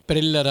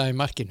brillera í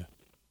markinu.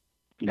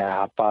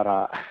 Já,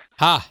 bara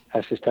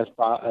þessi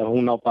stelpa,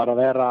 hún á bara að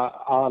vera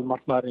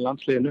aðalmarkmaður í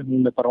landsliðinu,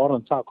 hún er bara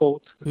orðan það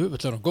góð.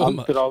 Aldur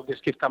á ekki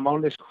skipta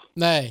máli, sko.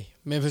 Nei,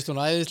 mér finnst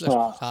hún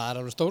æðislega. Það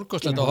er alveg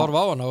stórkostlegt að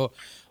horfa á hana og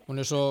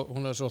hún er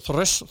svo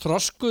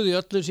þroskuð í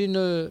öllum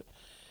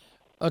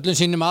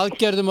sínum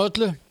aðgerðum og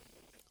öllu.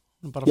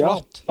 Hún er bara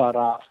flott. Já,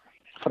 bara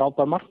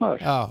frábær markmaður.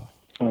 Já.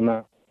 Þannig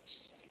að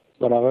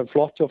bara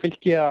flott hjá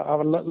Fylki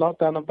að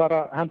láta hana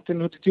bara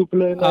hendin út í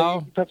djúpulegina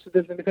í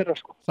Pepsi-deildinni fyrra,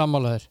 sko.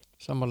 Sammálaðir.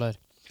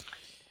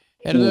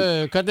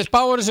 Hvernig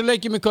spáir þessu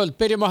leikjum í kvöld?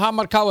 Byrjum á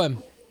Hamar KM.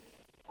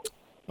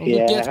 Ég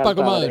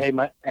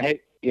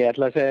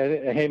ætla að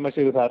segja heima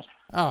sigur þar.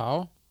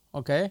 Já,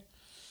 ok.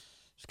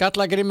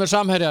 Skallagrímur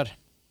samherjar.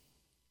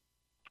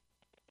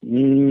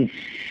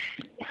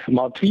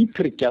 Má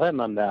tvítryggja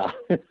þennan, eða?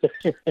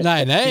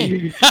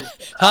 Nei.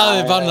 Það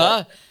er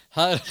bannað.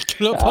 Það er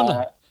ekki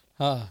bannað.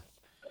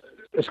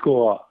 Sko,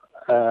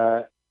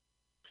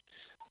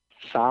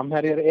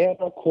 samherjar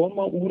að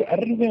koma úr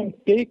erfiðum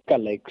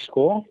bikarleik,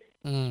 sko.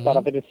 Bara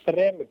fyrir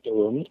 3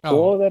 dögum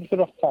og þeir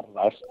fyrir að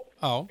ferðast.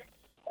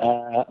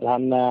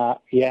 Þannig að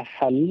ég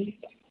held,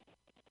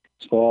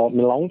 sko,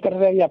 mér langar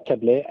að segja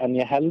jafntefli, en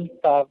ég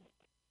held að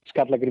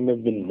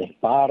Skallagrímur vinni,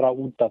 bara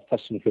út af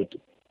þessum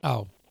hlutum.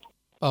 Já,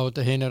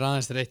 þetta hinn er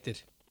aðeins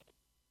reyttir.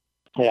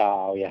 Já,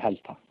 ég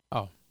held það.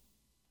 Já,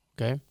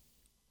 ok.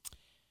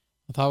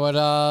 Og þá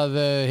er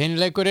að hinn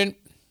leikurinn,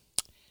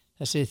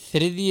 þessi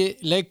þriðji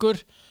leikur,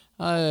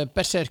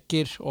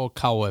 Berserkir og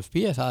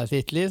KFB, það er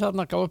þitt lið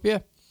þarna,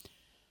 KFB.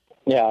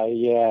 Já,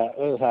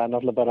 það er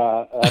náttúrulega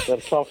bara, þetta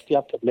er klárt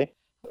jafntefli.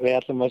 Við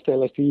ætlum að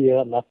stela stíði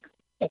þarna.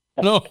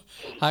 Nú,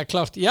 það er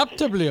klárt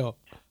jafntefli, já.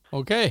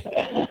 Ok.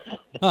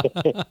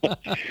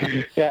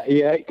 Já,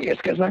 ég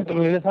skal sætta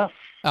mig við það.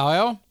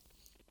 Já.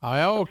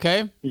 Já, ok.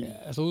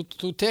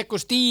 Þú tekur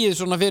stíið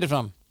svona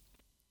fyrirfram.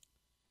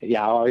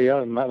 Já,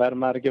 verður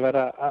maður ekki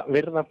vera að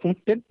virða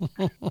punktinn.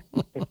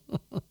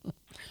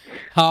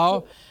 Já,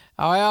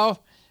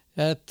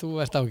 þú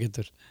ert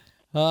ágættur.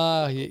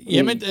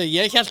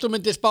 Ég held þú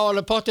myndir spá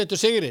alveg pottet og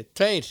sigri,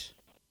 2.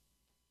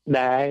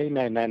 Nei,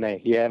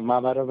 maður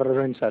verður að vera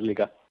raunsær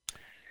líka.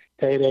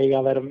 Þeir eiga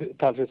að vera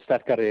talsveit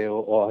sterkari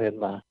og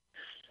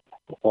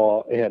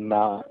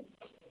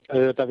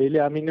auðvitað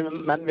vilja að mínum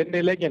menn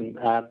vinni leikinn,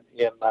 en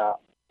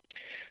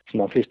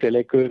svona fyrsti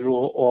leikur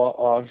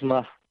og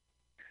svona,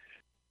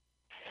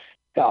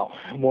 já,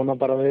 vona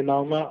bara við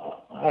náum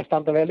að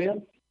standa vel í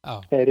hann. Já.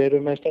 Þeir eru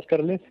með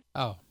sterkari lið.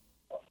 Já.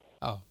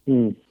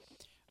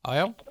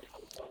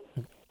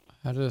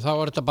 Herðu, þá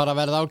er þetta bara að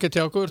verða ágætt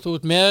hjá okkur. Þú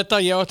ert með þetta,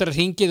 ég átti að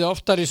hringi þig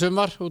oftar í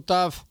sumar út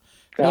af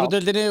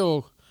fjórudeildinni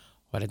og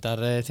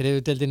reyndar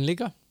þriðjudeildinni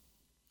líka.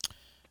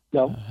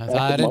 Já.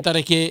 Það er reyndar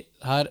ekki,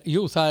 það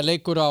er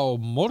leikur á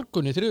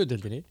morgun í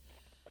þriðjudeildinni.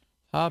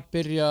 Það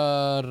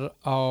byrjar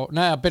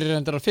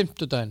reyndar á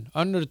 5.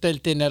 Önnur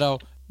deildin er á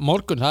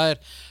morgun. Það er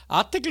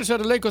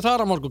athyglisverður leikur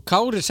þar á morgun.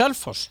 Kári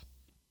Selfoss.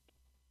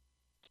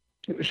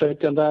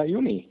 17.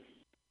 júní.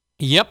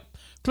 Jöp,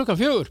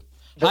 4:00.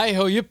 Hæ,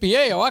 juppi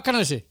á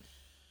Akranesi.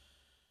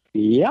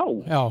 Já,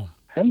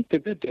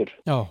 heldur betur.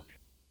 Já.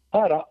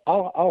 Það er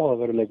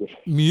áhugaverður leikur.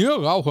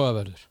 Mjög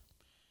áhugaverður.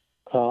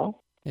 Já.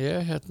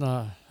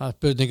 Það er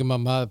spurningum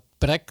að maður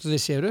bregði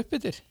sér upp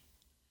yfir.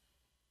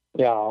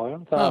 Já,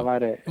 það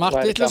væri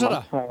gaman.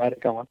 Það væri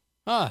gaman.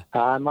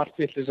 Það er margt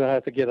vitlaust að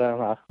þetta gera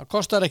það. Það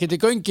kostar ekkert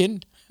í göngin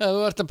ef þú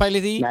ert að pæli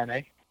því.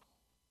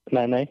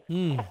 Nei.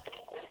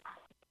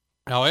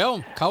 Já,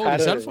 Kári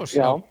Selfoss.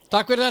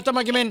 Takk fyrir þetta,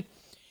 Maggi minn.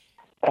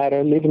 Það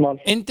er lítið mál.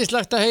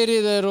 Yndislegt að heyri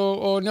þér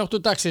og njóttu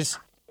dagsins.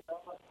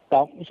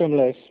 Já,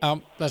 sömuleiðis. Já,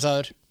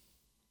 blessaður.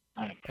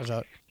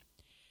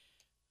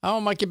 Já,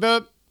 Maggi Bö,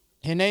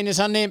 hinn eini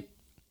sanni,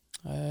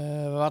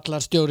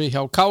 vallarstjóri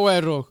hjá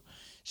KR og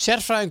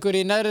sérfræðingur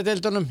í neðri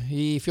deildunum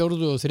í 4.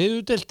 og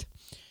 3. deild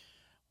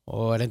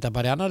og reynda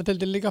bara í annari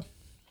deildin líka.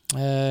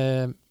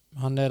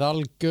 Hann er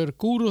algjör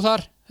gúrú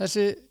þar,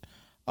 þessi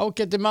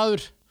ágæti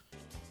maður.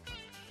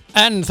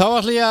 En þá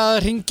ætla ég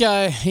að hringja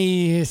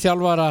í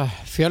þjálfara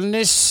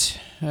Fjölnis,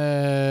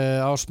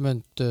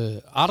 Ásmund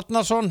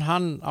Arnarsson,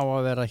 hann á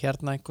að vera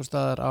hérna einhvers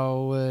staðar á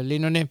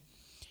línunni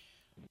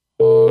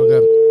og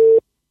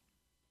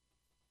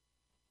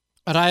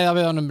ræða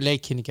við hann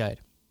leikinn í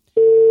gær.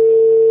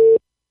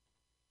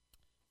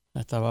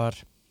 Þetta var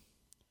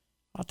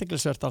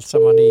athyglisvert allt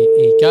saman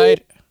í gær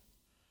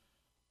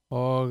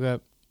og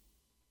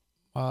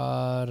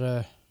var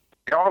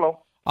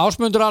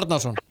Ásmundur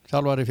Arnarsson,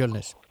 þjálfari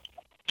Fjölnis.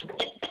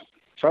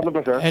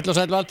 Heill og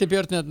sæll Valtý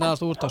Björn,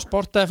 að þú ert á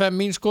Sport FM,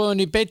 mín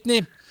skoðun í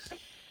beinni.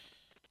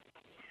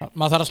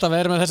 Maður þarf alltaf að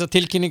vera með þessar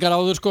tilkynningar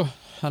áður, sko.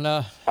 Þannig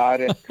að það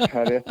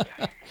er rétt.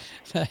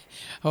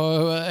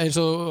 Og eins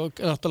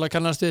og náttúrulega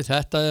kannast við,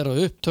 þetta er á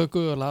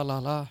upptöku og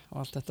og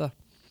allt þetta.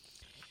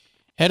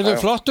 Herðu,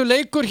 flottur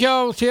leikur hjá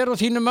þér og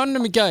þínum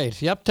mönnum í gær.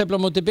 Jafntefli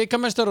á móti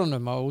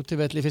bikarmeistarunum á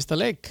útivelli fyrsta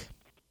leik.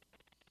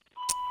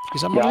 Ekki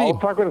saman því? Já,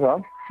 takk fyrir það.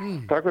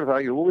 Takk fyrir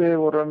það. Jú, við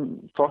vorum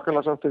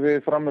þokkalega sáttir við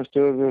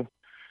frammistöðu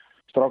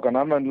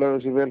strákana, menn lögðu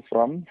sér vel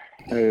fram.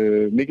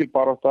 Mikil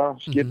barátta,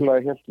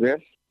 skipulagði helt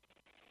vel.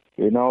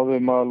 Við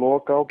náðum að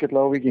loka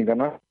ágætlega á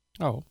Víkingana.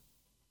 Já.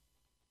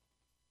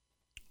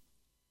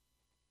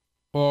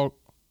 Og,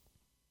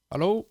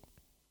 halló?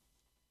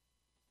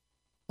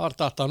 Þar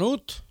datt hann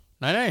út.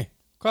 Nei,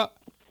 hvað?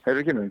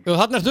 Heyrðu ekki nú? Jú,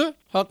 þarna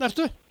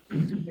ertu.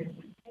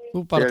 Þú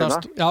bara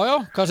dast. Já,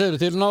 hvað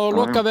segirðu? Til náðu að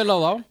loka vel á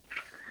þá.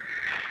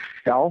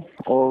 Já,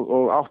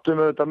 og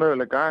áttum auðvitað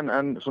möguleika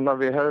en svona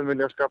við hefðum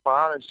viljað skapa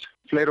aðeins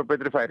fleiri og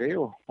betri færi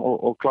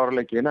og klára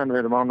leikinn, en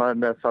við erum ánægðir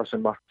með það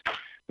sem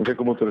við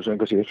fengum út úr þessu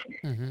enga síður.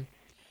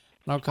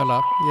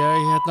 Nákvæmlega.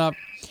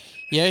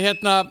 Ég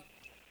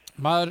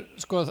maður,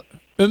 sko,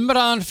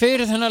 umræðan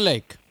fyrir þennan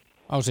leik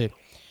á sig.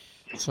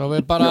 Svo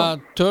við bara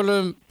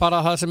tölum bara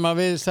það sem að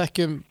við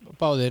þekkjum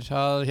báðir,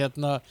 að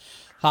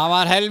það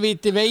var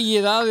helvíti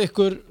vegið að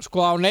ykkur, sko,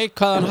 á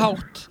neikvæðan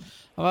hátt.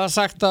 Það var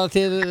sagt að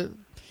þið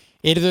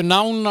yrðu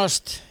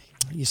nánast,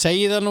 ég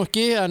segi það nú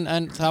ekki,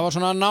 en það var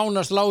svona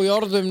nánast lág í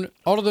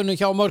orðunum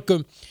hjá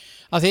mörgum,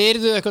 að þið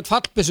yrðu eitthvað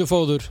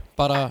fallbyssufóður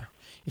bara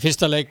í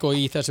fyrsta leik og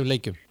í þessum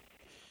leikum.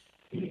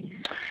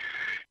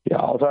 Já,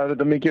 það er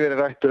þetta mikið verið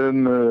rætt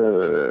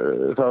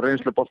þá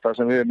reynslubolta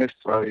sem við mist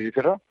frá í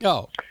fyrra. Já.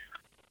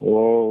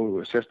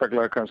 Og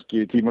sérstaklega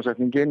kannski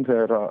tímasetningin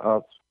þegar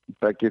að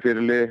beggi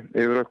fyrirlið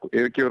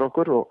yfirgefur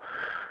okkur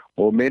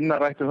og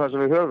minna rætt það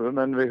sem við höfum,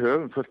 en við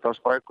höfum fullt af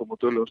sprækum og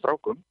duglegum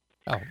strákum.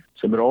 Já.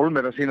 Sem er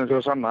ólmeir að sína sig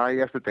að sanna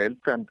í eftir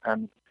deild,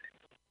 en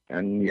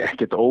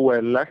ekkert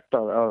óeðlilegt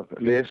að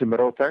lið sem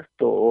er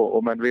óþekkt og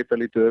menn vita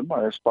lítið að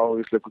það er spáð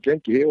í slöku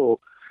gengi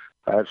og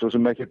það er svo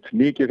sem ekkert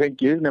mikið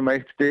fengið nema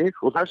 1 stig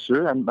og þessu,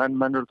 en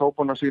menn eru þó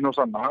búin að sína og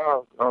sanna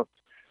að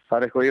það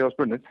er eitthvað í það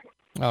spunnið.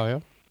 Já,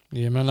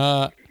 ég meina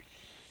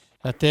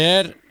þetta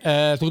er,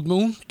 þú ert með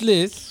ungt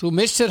lið, þú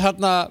missir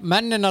hérna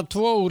mennina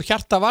 2 úr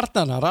hjarta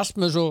varnarna,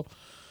 Rasmus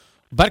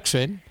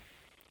Bergsvein.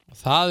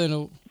 Það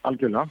nú,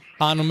 algjörlega.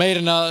 það nú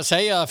meirinn að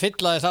segja að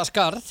fyllaði það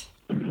skarð.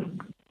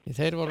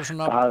 Þeir voru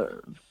svona...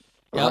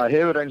 Það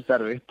hefur reynst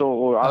erfitt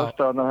og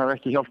aðstæðarnar hafa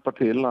ekki hjálpað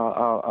til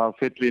að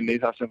fylla inn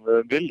í það sem við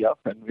vilja,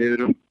 en við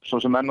erum svo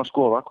sem enn að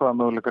skoða hvaða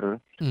möguleikar eru.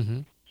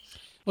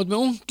 Og með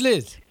ungt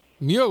lið,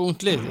 mjög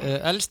ungt lið.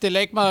 Elsti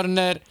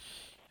leikmaðurinn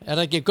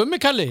það ekki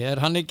Gummikalli?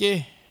 Er hann ekki...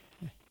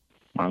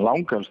 Hann er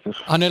langelstur.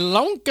 Hann er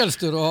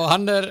langelstur og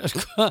hann er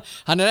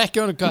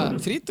ekki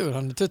orðið 30,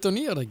 hann er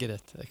 29 ára ekki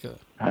rétt.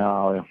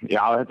 Já,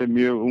 þetta er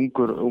mjög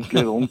ungur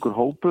lið og ungur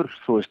hópur.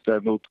 Þú veist,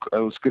 ef þú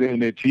skrifir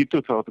niður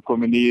 20 þá ertu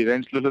komin í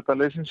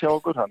reynsluhlutaleysins hjá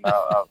okkur. Þannig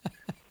að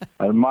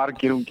það er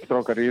margir ungir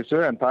strákar í þessu,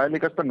 en það er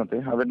líka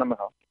spennandi að vinna með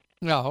það.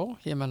 Já,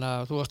 ég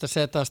menna, þú varst að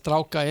setja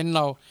stráka inn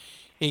á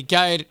í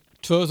gær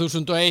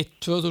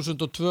 2001,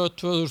 2002,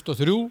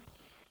 2003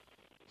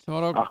 sem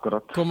var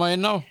að koma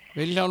inn á.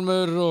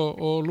 Vilhjálmur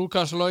og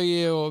Lukas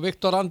Logi og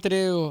Viktor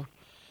Andri og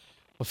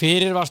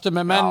fyrir varstu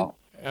með menn,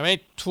 ég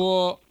veit,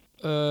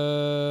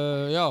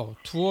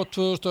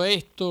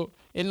 2001 og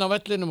inn á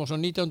vellinum og svo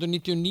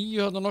 1999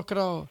 þarna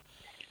nokkra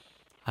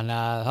þannig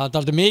að það er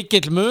aldrei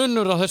mikill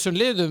munur á þessum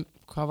liðum,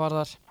 hvað var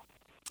þar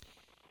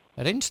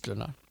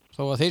reynsluna,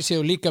 þó að þeir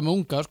séu líka með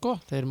unga, sko,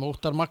 þeir eru með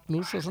Óttar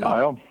Magnús og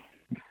svona.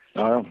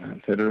 Já,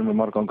 þeir eru með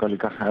marga unga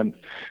líka, en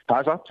það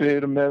er satt, við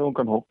erum með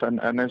ungan hóp,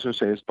 en eins og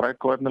segir,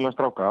 spræk og efnilega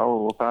stráka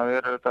og það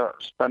er þetta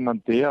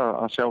spennandi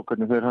að sjá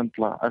hvernig þeir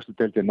höndla eftir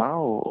deildina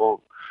og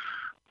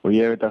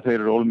ég veit að þeir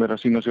eru ólmir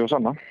að sína sig og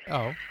sanna.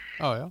 Já.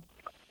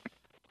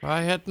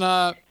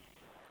 Hvað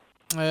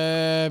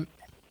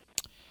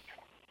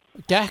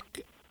gekk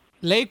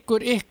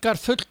leikur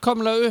ykkar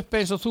fullkomlega upp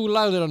eins og þú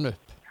lagðir hann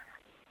upp?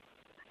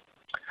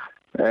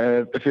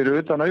 Fyrir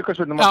utan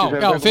aukasvöldum Já,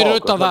 fyrir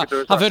utan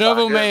það fyrir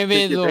öfum megin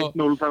við og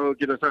 1-0 þá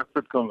getur sagt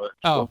fullkomlega.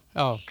 Já.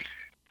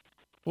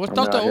 Og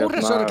þetta átti að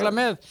óhressörgla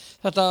með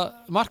þetta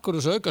markur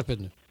úr þessu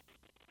aukaspyrnu.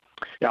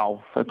 Já,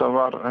 þetta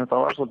var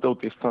svolítið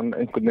ódýrt, hann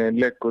einhvern veginn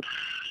leikur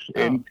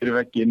undir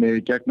vegginni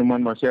gegnum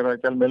hann, maður sér það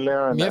ekki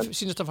almennilega. Mér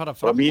sýnist að fara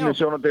fram. Á mínu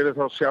sjónardeili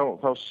þá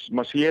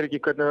maður sér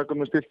ekki hvernig það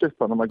komið stilt upp,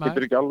 þannig að maður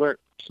getur ekki alveg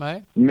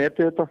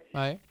metið þetta.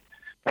 Nei.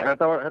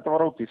 Þetta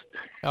var ódýrt.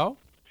 Já,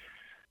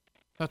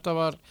 þetta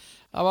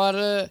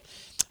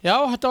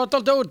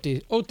var dálítið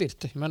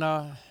ódýrt, ég meina,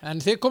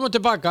 en þið komum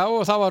tilbaka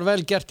og það var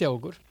vel gert hjá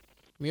okkur,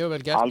 mjög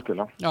vel gert.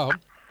 Algjörlega. Já.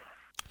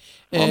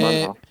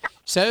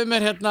 Segðu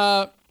mér hérna,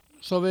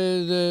 svo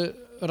við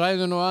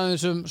ræðum nú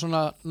aðeins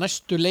svona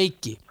næstu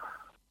leiki.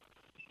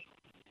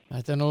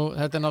 Þetta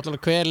er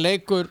náttúrulega hver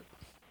leikur,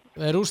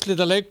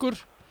 úrslita leikur.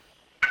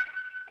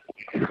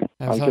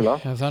 Ef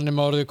þannig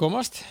má orðið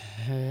komast,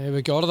 ef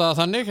ekki orðað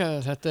þannig,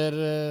 þetta er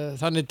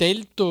þannig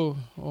deild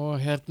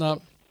og hérna,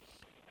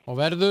 og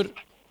verður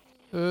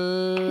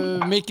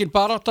mikil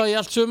barátta í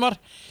allt sumar.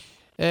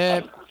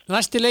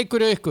 Næsti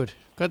leikur er ykkur.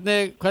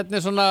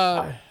 Hvernig svona,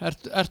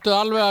 ertu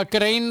alveg að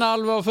greina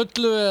alveg á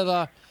fullu eða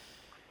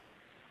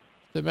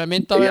þau með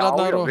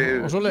myndavélarnar og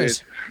svoleiðis?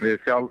 Við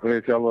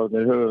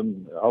þjálfarnir höfum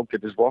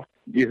ágætisvopn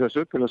í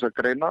þessu til þess að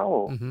greina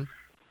og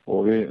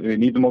við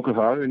nýtum okkur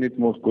það, við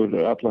nýtum okkur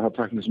alla það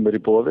tækni sem er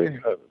í boði,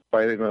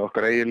 bæði með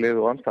okkar eigin lið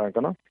og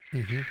andstæðingana.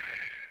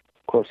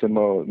 Hvort sem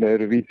með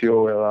eru vídeó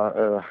eða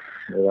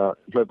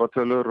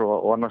hlaupartölur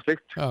og annað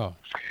slíkt.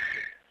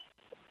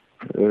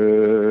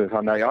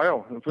 Þannig að já,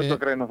 fullt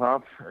að greina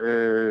það.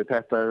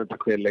 Þetta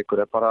hver leikur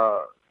er bara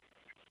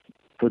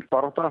full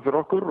barátta fyrir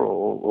okkur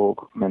og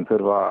menn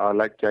þurfa að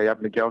leggja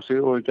jafn mikið á sig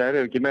og gæri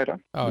ef ekki meira í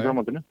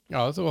framhaldinu.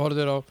 Já, þú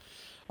horfðir á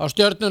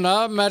Stjörnuna,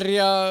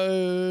 Merja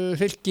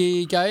Fylki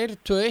í gær,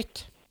 2-1.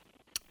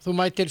 Þú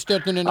mætir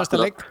Stjörnunni næsta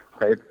leik.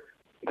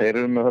 Þeir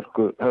eru með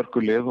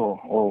hörkulið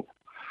og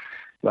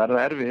verða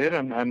erfiðir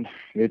en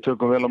við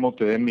tökum vel á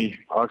móti þeim í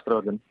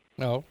Akstravöllum.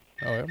 Já.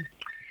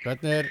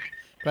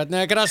 Hvernig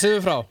er grasið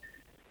frá?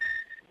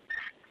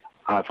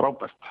 Það er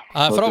frábært.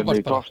 Það er frábært bara.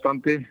 Í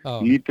toppstandi,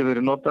 lítið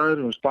verið notaður,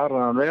 við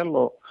sparaði hann vel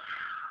og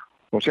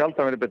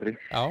sjaldan verið betri.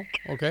 Já,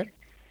 ok.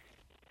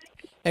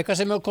 Eitthvað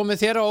sem hefur komið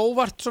þér á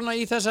óvart svona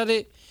í þessari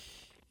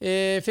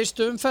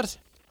fyrstu umferð?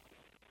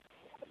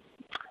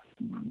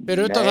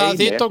 Fyrir utan það að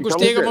þið tóku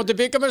stiga móti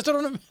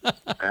bikarmeisturunum?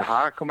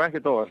 Það kom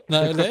ekkert óvart.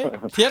 Nei,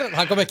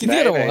 það kom ekki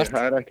þér óvart? Nei,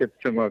 það er ekkert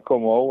sem að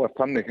koma óvart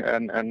þannig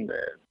en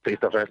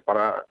fyrst og fremst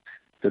bara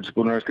þetta er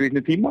búin að vera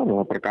skrýtni tíma og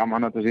það er bara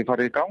gaman að þessi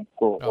farið í gang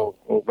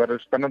og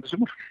verður spennandi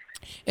sumar.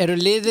 Eru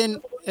liðin,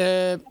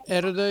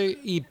 eru þau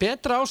í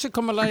betra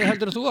ásigkomulagi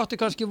heldur en þú átti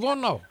kannski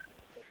von á?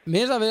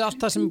 Miðað við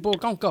allt það sem er búið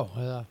að ganga á?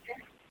 Eða?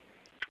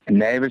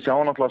 Nei, við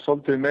sjáum náttúrulega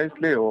svolítið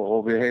meiðsli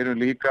og við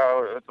heyrum líka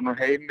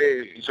heimi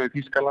í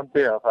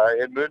Þýskalandi að það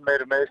er mun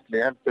meiri meiðsli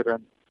heldur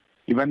en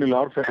í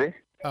venjulega árferði.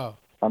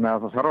 Þannig að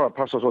það þarf að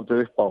passa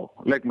svolítið upp á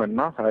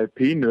leikmennina. Það er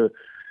pínu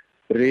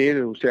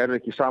riðu og sér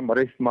ekki sama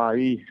rytma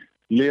í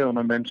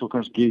liðunum eins og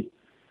kannski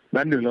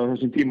venjulega á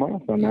þessum tíma.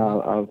 Þannig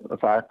að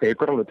það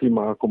tekur alveg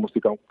tíma að komast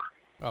í gang.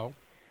 Já.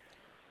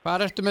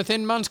 Hvað ertu með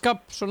þinn mannskap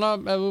svona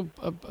ef þú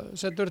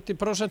setur þetta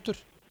í prósentur?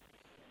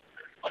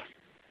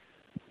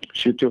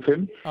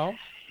 75. Já.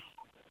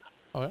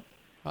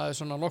 það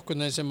svona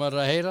nokkurnin sem var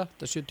að heyra,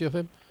 þetta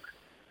 75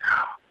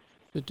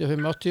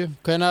 75-80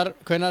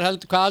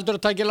 hvað heldur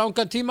að taki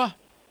langan tíma?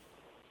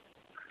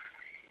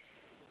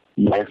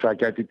 Nei, það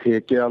gæti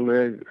tekið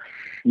alveg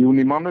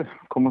júní mánuð,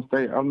 komast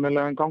þeir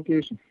almennilega gangi í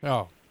þessu. Já.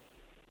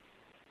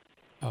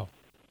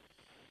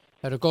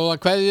 Það eru góða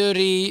kveðjur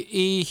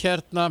í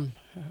hérna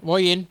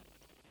Voginn.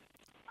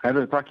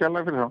 Herru, takk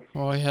hérlega fyrir það.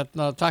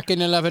 Og takk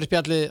innilega fyrir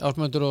spjallið,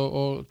 Ásmundur,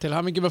 og til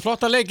hamingju með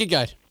flotta leik í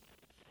gær.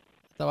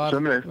 Það var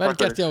vel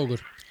gert hjá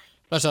okkur.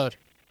 Blessaður.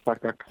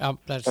 Takk. Já,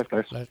 bless.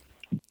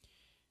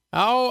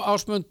 Já,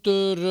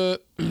 Ásmundur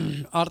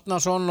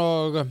Arnarsson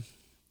og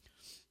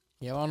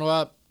ég var nú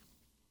að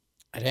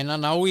reyna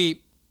að ná í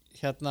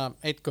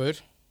eitt gaur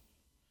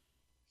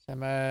sem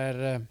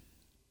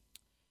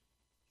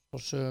svo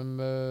sem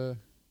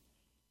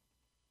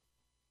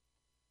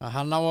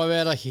hann á að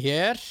vera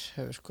hér,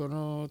 við sko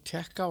nú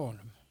tjekka á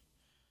honum.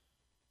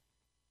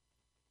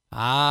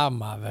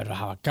 Maður verður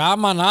að hafa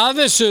gaman að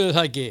þessu,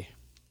 það ekki?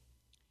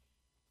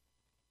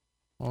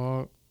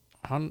 Og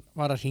hann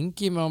var að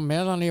hringi mig á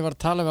meðan ég var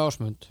að tala við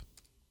Ásmund.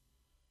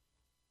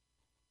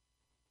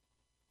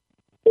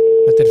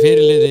 Þetta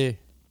fyrirliði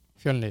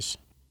Fjölnis.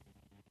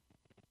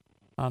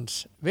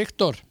 Hans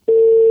Viktor.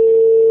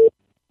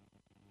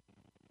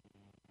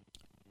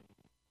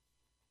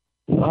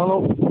 Halló.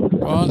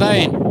 Góðan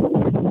daginn.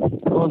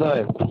 Góðan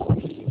daginn.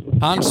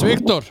 Hans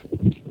Viktor.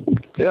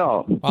 Já.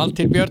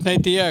 Valtýr Björn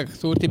heiti ég.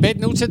 Þú ert í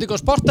beinni útsendingu á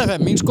Sport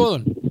FM, mín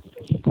skoðun.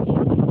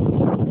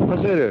 Hvað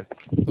segirðu?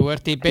 Þú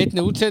ert í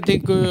beinni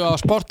útsendingu á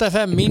Sport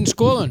FM, mín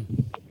skoðun.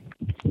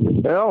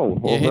 Já,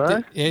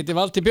 Ég heiti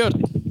Valtýr Björn.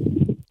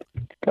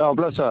 Já,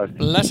 blessaður.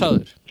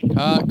 Blessaður.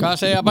 Hvað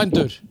segja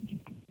bændur?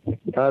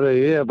 Herri,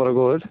 ég bara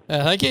góður.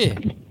 Er það ekki?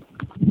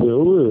 Jú.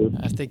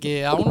 Ertu ekki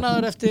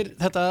ánægður eftir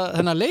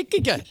þennan leik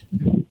í gær?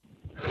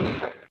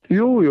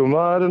 Jú,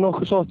 maður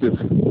nokkuð sáttur.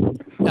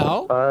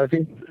 Já. Það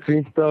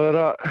fínt að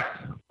vera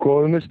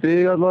góður með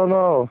stig allan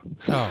og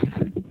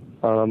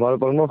þannig að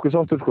maður bara nokkuð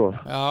sáttur, sko.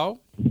 Já.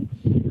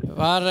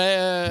 Var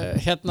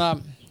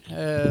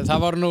það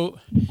var nú,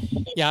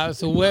 já,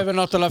 þú hefur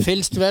náttúrulega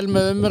fylgst vel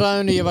með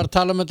umræðinu, ég var að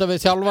tala þetta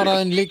við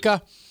þjálfaraðinn líka.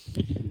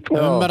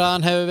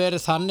 Umræðan hefur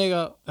verið þannig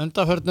að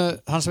undanförnu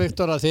Hans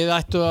Viktor að þið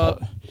ættu að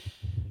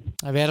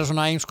vera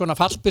svona eins konar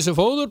fallbyssu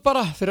fóður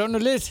bara fyrir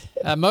önnur lið,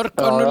 eða mörg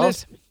önnur lið.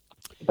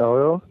 Já.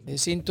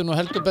 Þið sýndu nú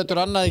heldur betur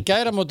annað í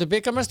gær á móti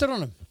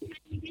bikarmeisturunum.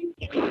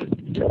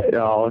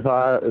 Já,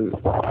 það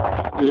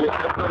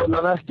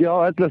er ekki á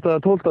 11.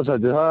 eða 12.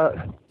 sæti, það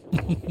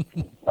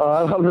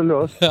er alveg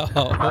ljós. Já.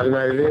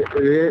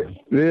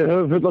 Við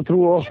höfum fulla trú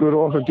á okkur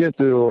og okkar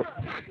getu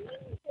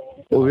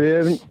og við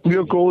erum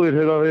mjög góðir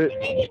þegar við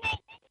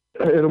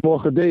erum á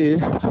okkar degi.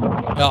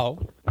 Já,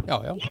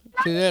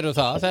 þið eru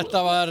það. Þetta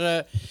var,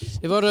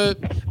 þið voru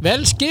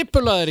vel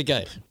skipulagðir í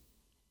gær.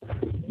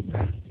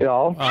 Já.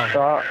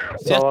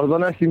 Það var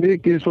þannig ekki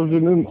mikið svo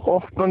sem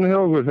opnarni hjá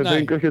okkur. Þetta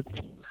er ekkert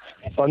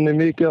þannig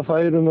mikið að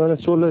færum en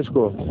eitt svoleið,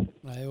 sko.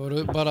 Nei, þið voru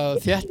bara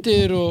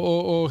þéttir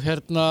og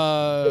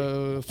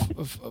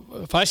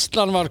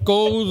fæslan var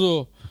góð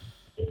og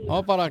það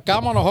var bara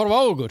gaman að horfa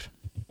á okkur.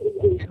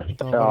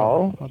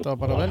 Þetta var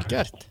bara vel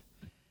gert.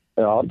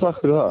 Já, takk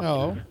fyrir það. Já.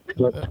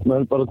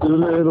 Menn bara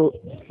duglegir og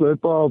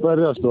hlaupa og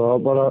berjast og það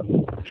var bara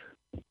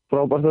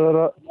frábært að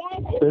vera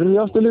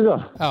byrja aftur líka.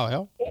 Já.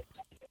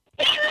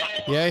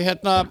 Ég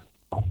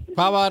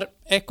hvað var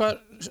eitthvað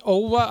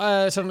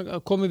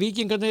komið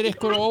víkingarnir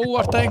ykkur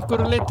óvart að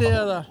einhverju liti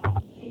eða?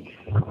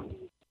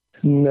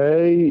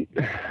 Nei,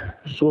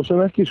 svo sem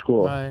ekki,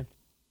 sko. Nei.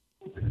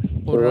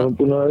 Við erum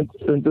búin að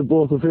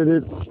undirbúa okkur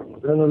fyrir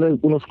þennan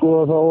leik, búin að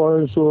skoða þá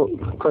aðeins og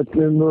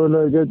hvernig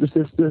mögulega getur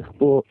styrst upp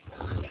og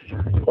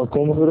að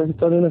koma fyrir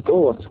ekkert aðeins neitt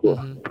óvart, sko.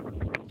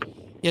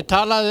 Ég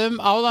talaði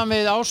áðan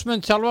við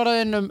Ásmund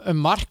þjálfaraðinn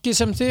markið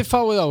sem þið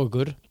fáið á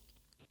ykkur.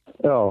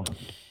 Já.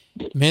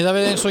 Miðað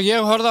við eins og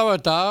ég horfði á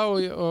þetta og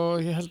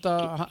ég held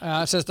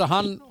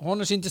að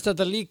honum sýndist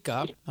þetta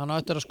líka, hann á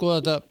eftir að skoða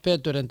þetta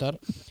betur endar.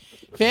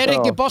 Fer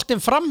ekki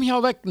boltinn fram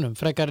hjá vegnum,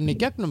 frekar en í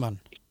gegnum hann?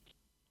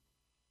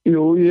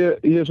 Jú,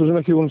 ég er svo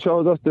sem ekki búin að sjá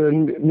þetta aftur, en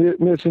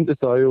mér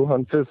sýndist það,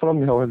 hann fer fram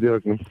hjá held í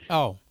vegnum.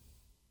 Já,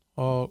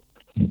 og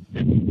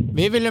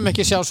við viljum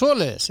ekki sjá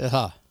svoleiðis, er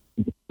það?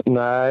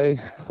 Nei,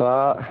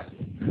 það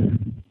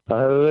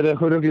hefur verið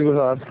eitthvað ruglingur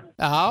þar.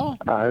 Já.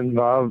 En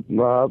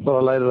maður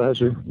bara lærir það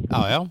þessu.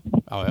 Já.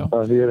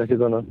 Það þýðir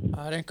ekkert annað.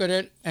 Það er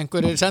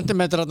einhverjir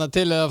sentimetrarna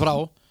til eða frá.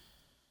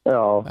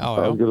 Já.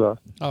 Algjörlega.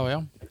 Já.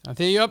 En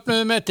þið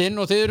jöfnuðu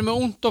metin og þið eru með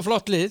ungt og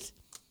flott lið.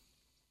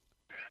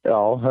 Já,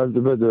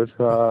 heldur betur.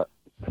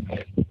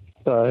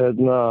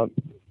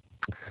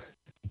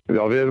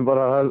 Já, við erum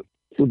bara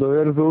út að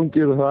vera fyrir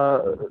ungir og það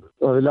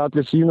vilja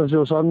allir sína sig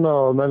og sanna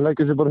og menn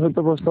leggja sig bara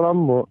 100%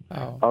 fram og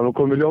það er nú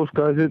komið ljós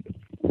hvað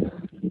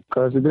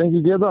þessi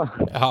drengi geta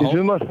í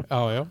sumar.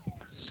 Já.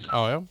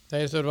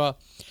 Þeir þurfa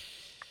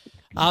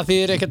að því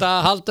ekkert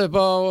að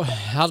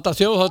halda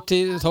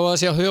þjóðhátíð þó að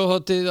sé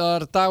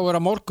þjóðhátíðar dagur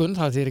á morgun,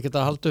 það þýr ekkert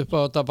að halda upp á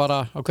þetta bara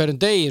á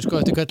hverjum degi, sko,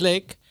 eftir hvert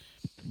leik.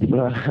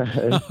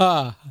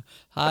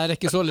 Það er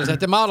ekki svoleiðis,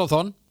 þetta er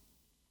marathon.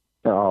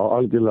 Já,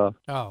 algjörlega.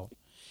 Já.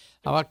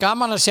 Það var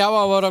gaman að sjá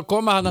að voru að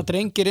koma hana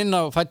drengir inn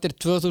á fættir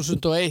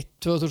 2001,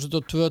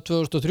 2002,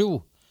 2003.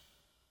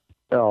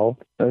 Já,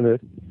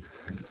 einmitt.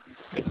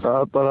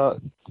 Það bara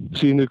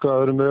sýnir hvað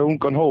við erum með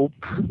ungan hóp.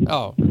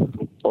 Já.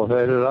 Og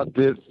þeir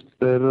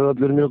eru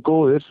allir mjög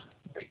góðir.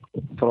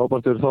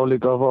 Frábært þá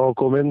líka að fá að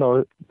koma inn á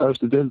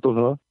efstu deild og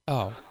svona.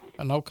 Já,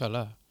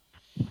 nákvæmlega.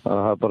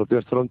 Það er bara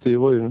björt framtíð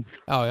í Voginum.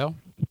 Já.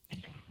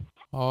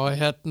 Og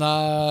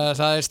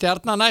það er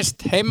Stjarnan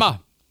næst heima.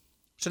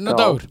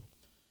 Sunnudagur.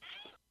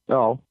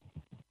 Já.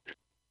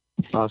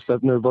 Það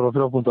stefnir bara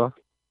 3 púnta.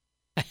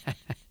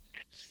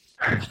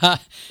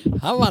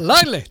 Það var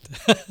laglegt.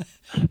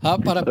 Það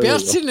var bara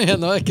bjartsýni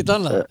hérna og ekkert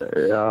annað.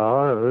 Já,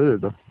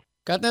 auðvitað.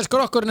 Hvernig er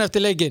skrokkurinn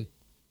eftir leikinn?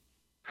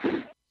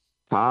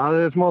 Það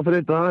er smá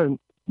þreyta en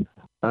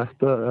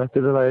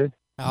eftir það lagi.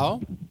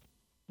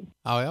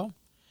 Já.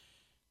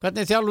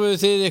 Hvernig þjálfuðu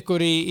þið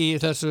ykkur í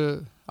þessu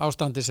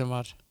ástandi sem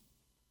var?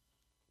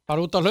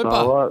 Bara út að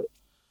hlaupa?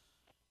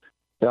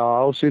 Já,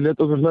 Ási lét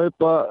okkur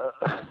hlaupa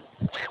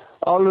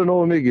alveg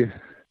nógu mikið.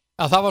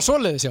 Já, það var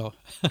svoleiðis, já.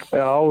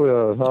 Já,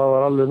 það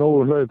var alveg nógu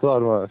hlaup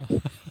þar maður.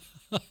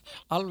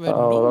 Alveg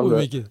nógu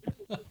mikið.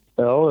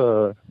 Já.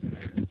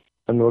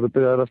 En nú voru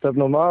byrjaðir að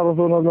stefna á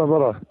maraþon þarna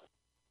bara.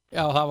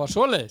 Já, það var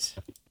svoleiðis.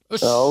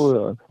 Uss.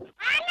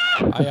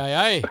 Já.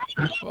 Æ.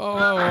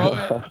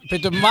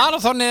 Býttu,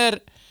 maraþon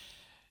er...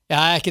 Já,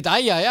 ekkert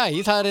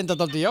það er enda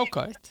dálítið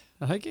jákvætt.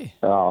 Er það ekki?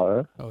 Já.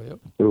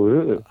 Jú.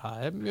 Það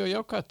er mjög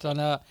jákvætt.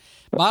 Þannig að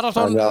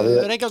maraþon,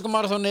 Reykjavík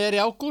maraþon er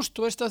í ágúst,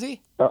 þú veist það því?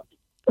 Já.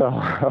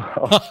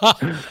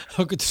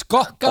 Þú getur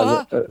skokkað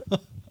það.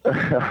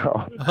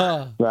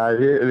 Nei,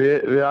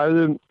 við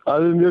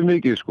æfðum mjög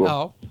mikið, sko. Já,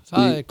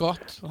 það er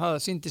gott. Það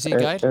sýndi sig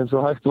í gær. En svo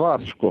hægt var,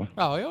 sko.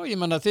 Já, ég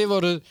menna þið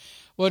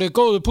voru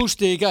góðu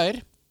pústi í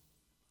gær.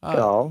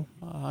 Já,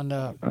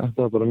 þetta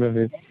var bara mjög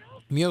fín.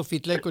 Mjög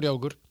fín leikur hjá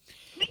okkur.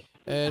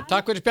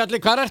 Takk fyrir spjalli.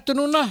 Hvar ertu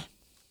núna?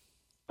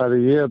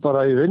 Ég er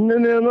bara í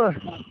vinnunni hérna.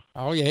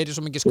 Já, ég heyri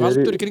svo mikið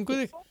skvaldur í kringu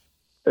þig.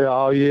 Já,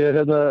 ég er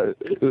hérna,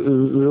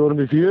 við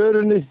vorum í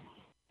fjörunni.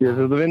 Ég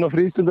er að vinna á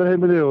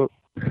frístundarheimili og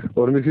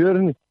vorum í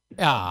fjörunni.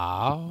 Já,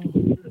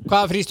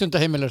 hvaða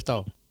frístundarheimili ertu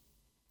á?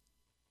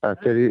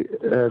 Þetta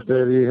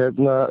er í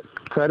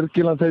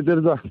Hvergiland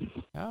heitir þetta.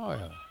 Já.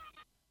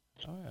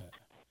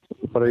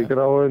 Bara í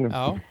Gráaunum.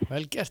 Já,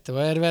 vel gert.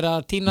 Og verið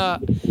að reyna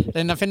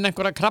að finna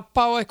einhverja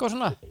krabba og eitthvað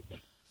svona?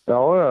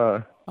 Já.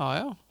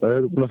 Já. Það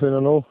er búin að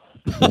finna nóg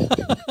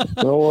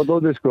að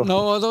dóti, sko.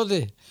 Nóg að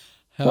dóti.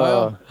 Já,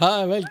 það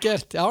er vel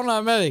gert.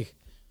 Ánægður með þig.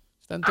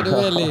 Stendur þig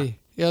vel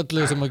í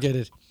öllu sem þú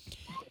gerir.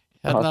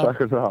 Takk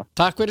fyrir það.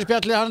 Takk fyrir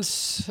spjallið hans,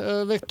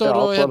 Viktor,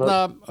 og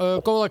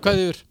góða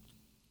kveðjur.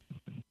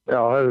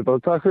 Já,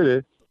 bara takk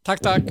fyrir. Takk.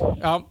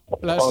 Já,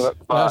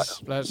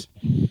 bless.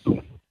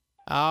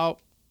 Já,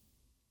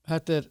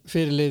 þetta er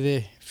fyrirliði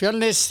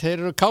Fjölnis. Þeir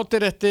eru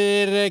kátir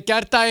eftir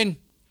gærdaginn.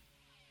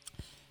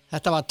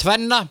 Þetta var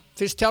tvenna,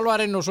 fyrst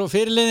þjálfarinn og svo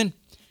fyrirliðin.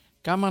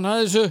 Gaman að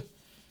þessu.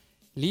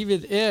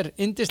 Lífið er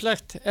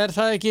yndislegt, er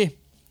það ekki?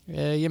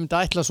 Ég myndi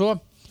að ætla svo.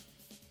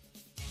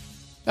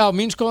 Já,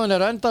 mín skoðun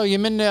er enda og ég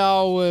minni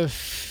á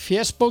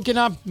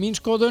fésbókina, mín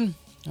skoðun.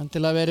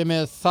 Til að veri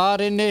með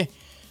þar inni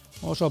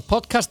og svo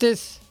podcastið.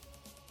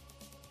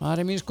 Það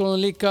er mín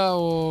skoðun líka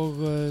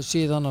og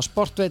síðan á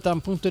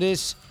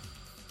sportveitan.is.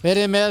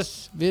 Verið með,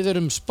 við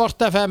erum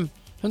Sport FM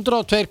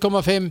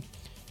 102,5.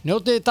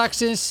 Njótið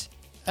dagsins.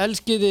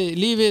 Elskiði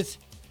lífið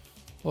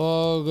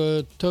og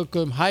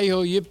tökum hæ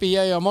og jubbi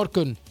ég á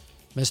morgun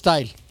með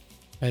stæl.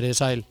 Verið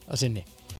sæl að sinni.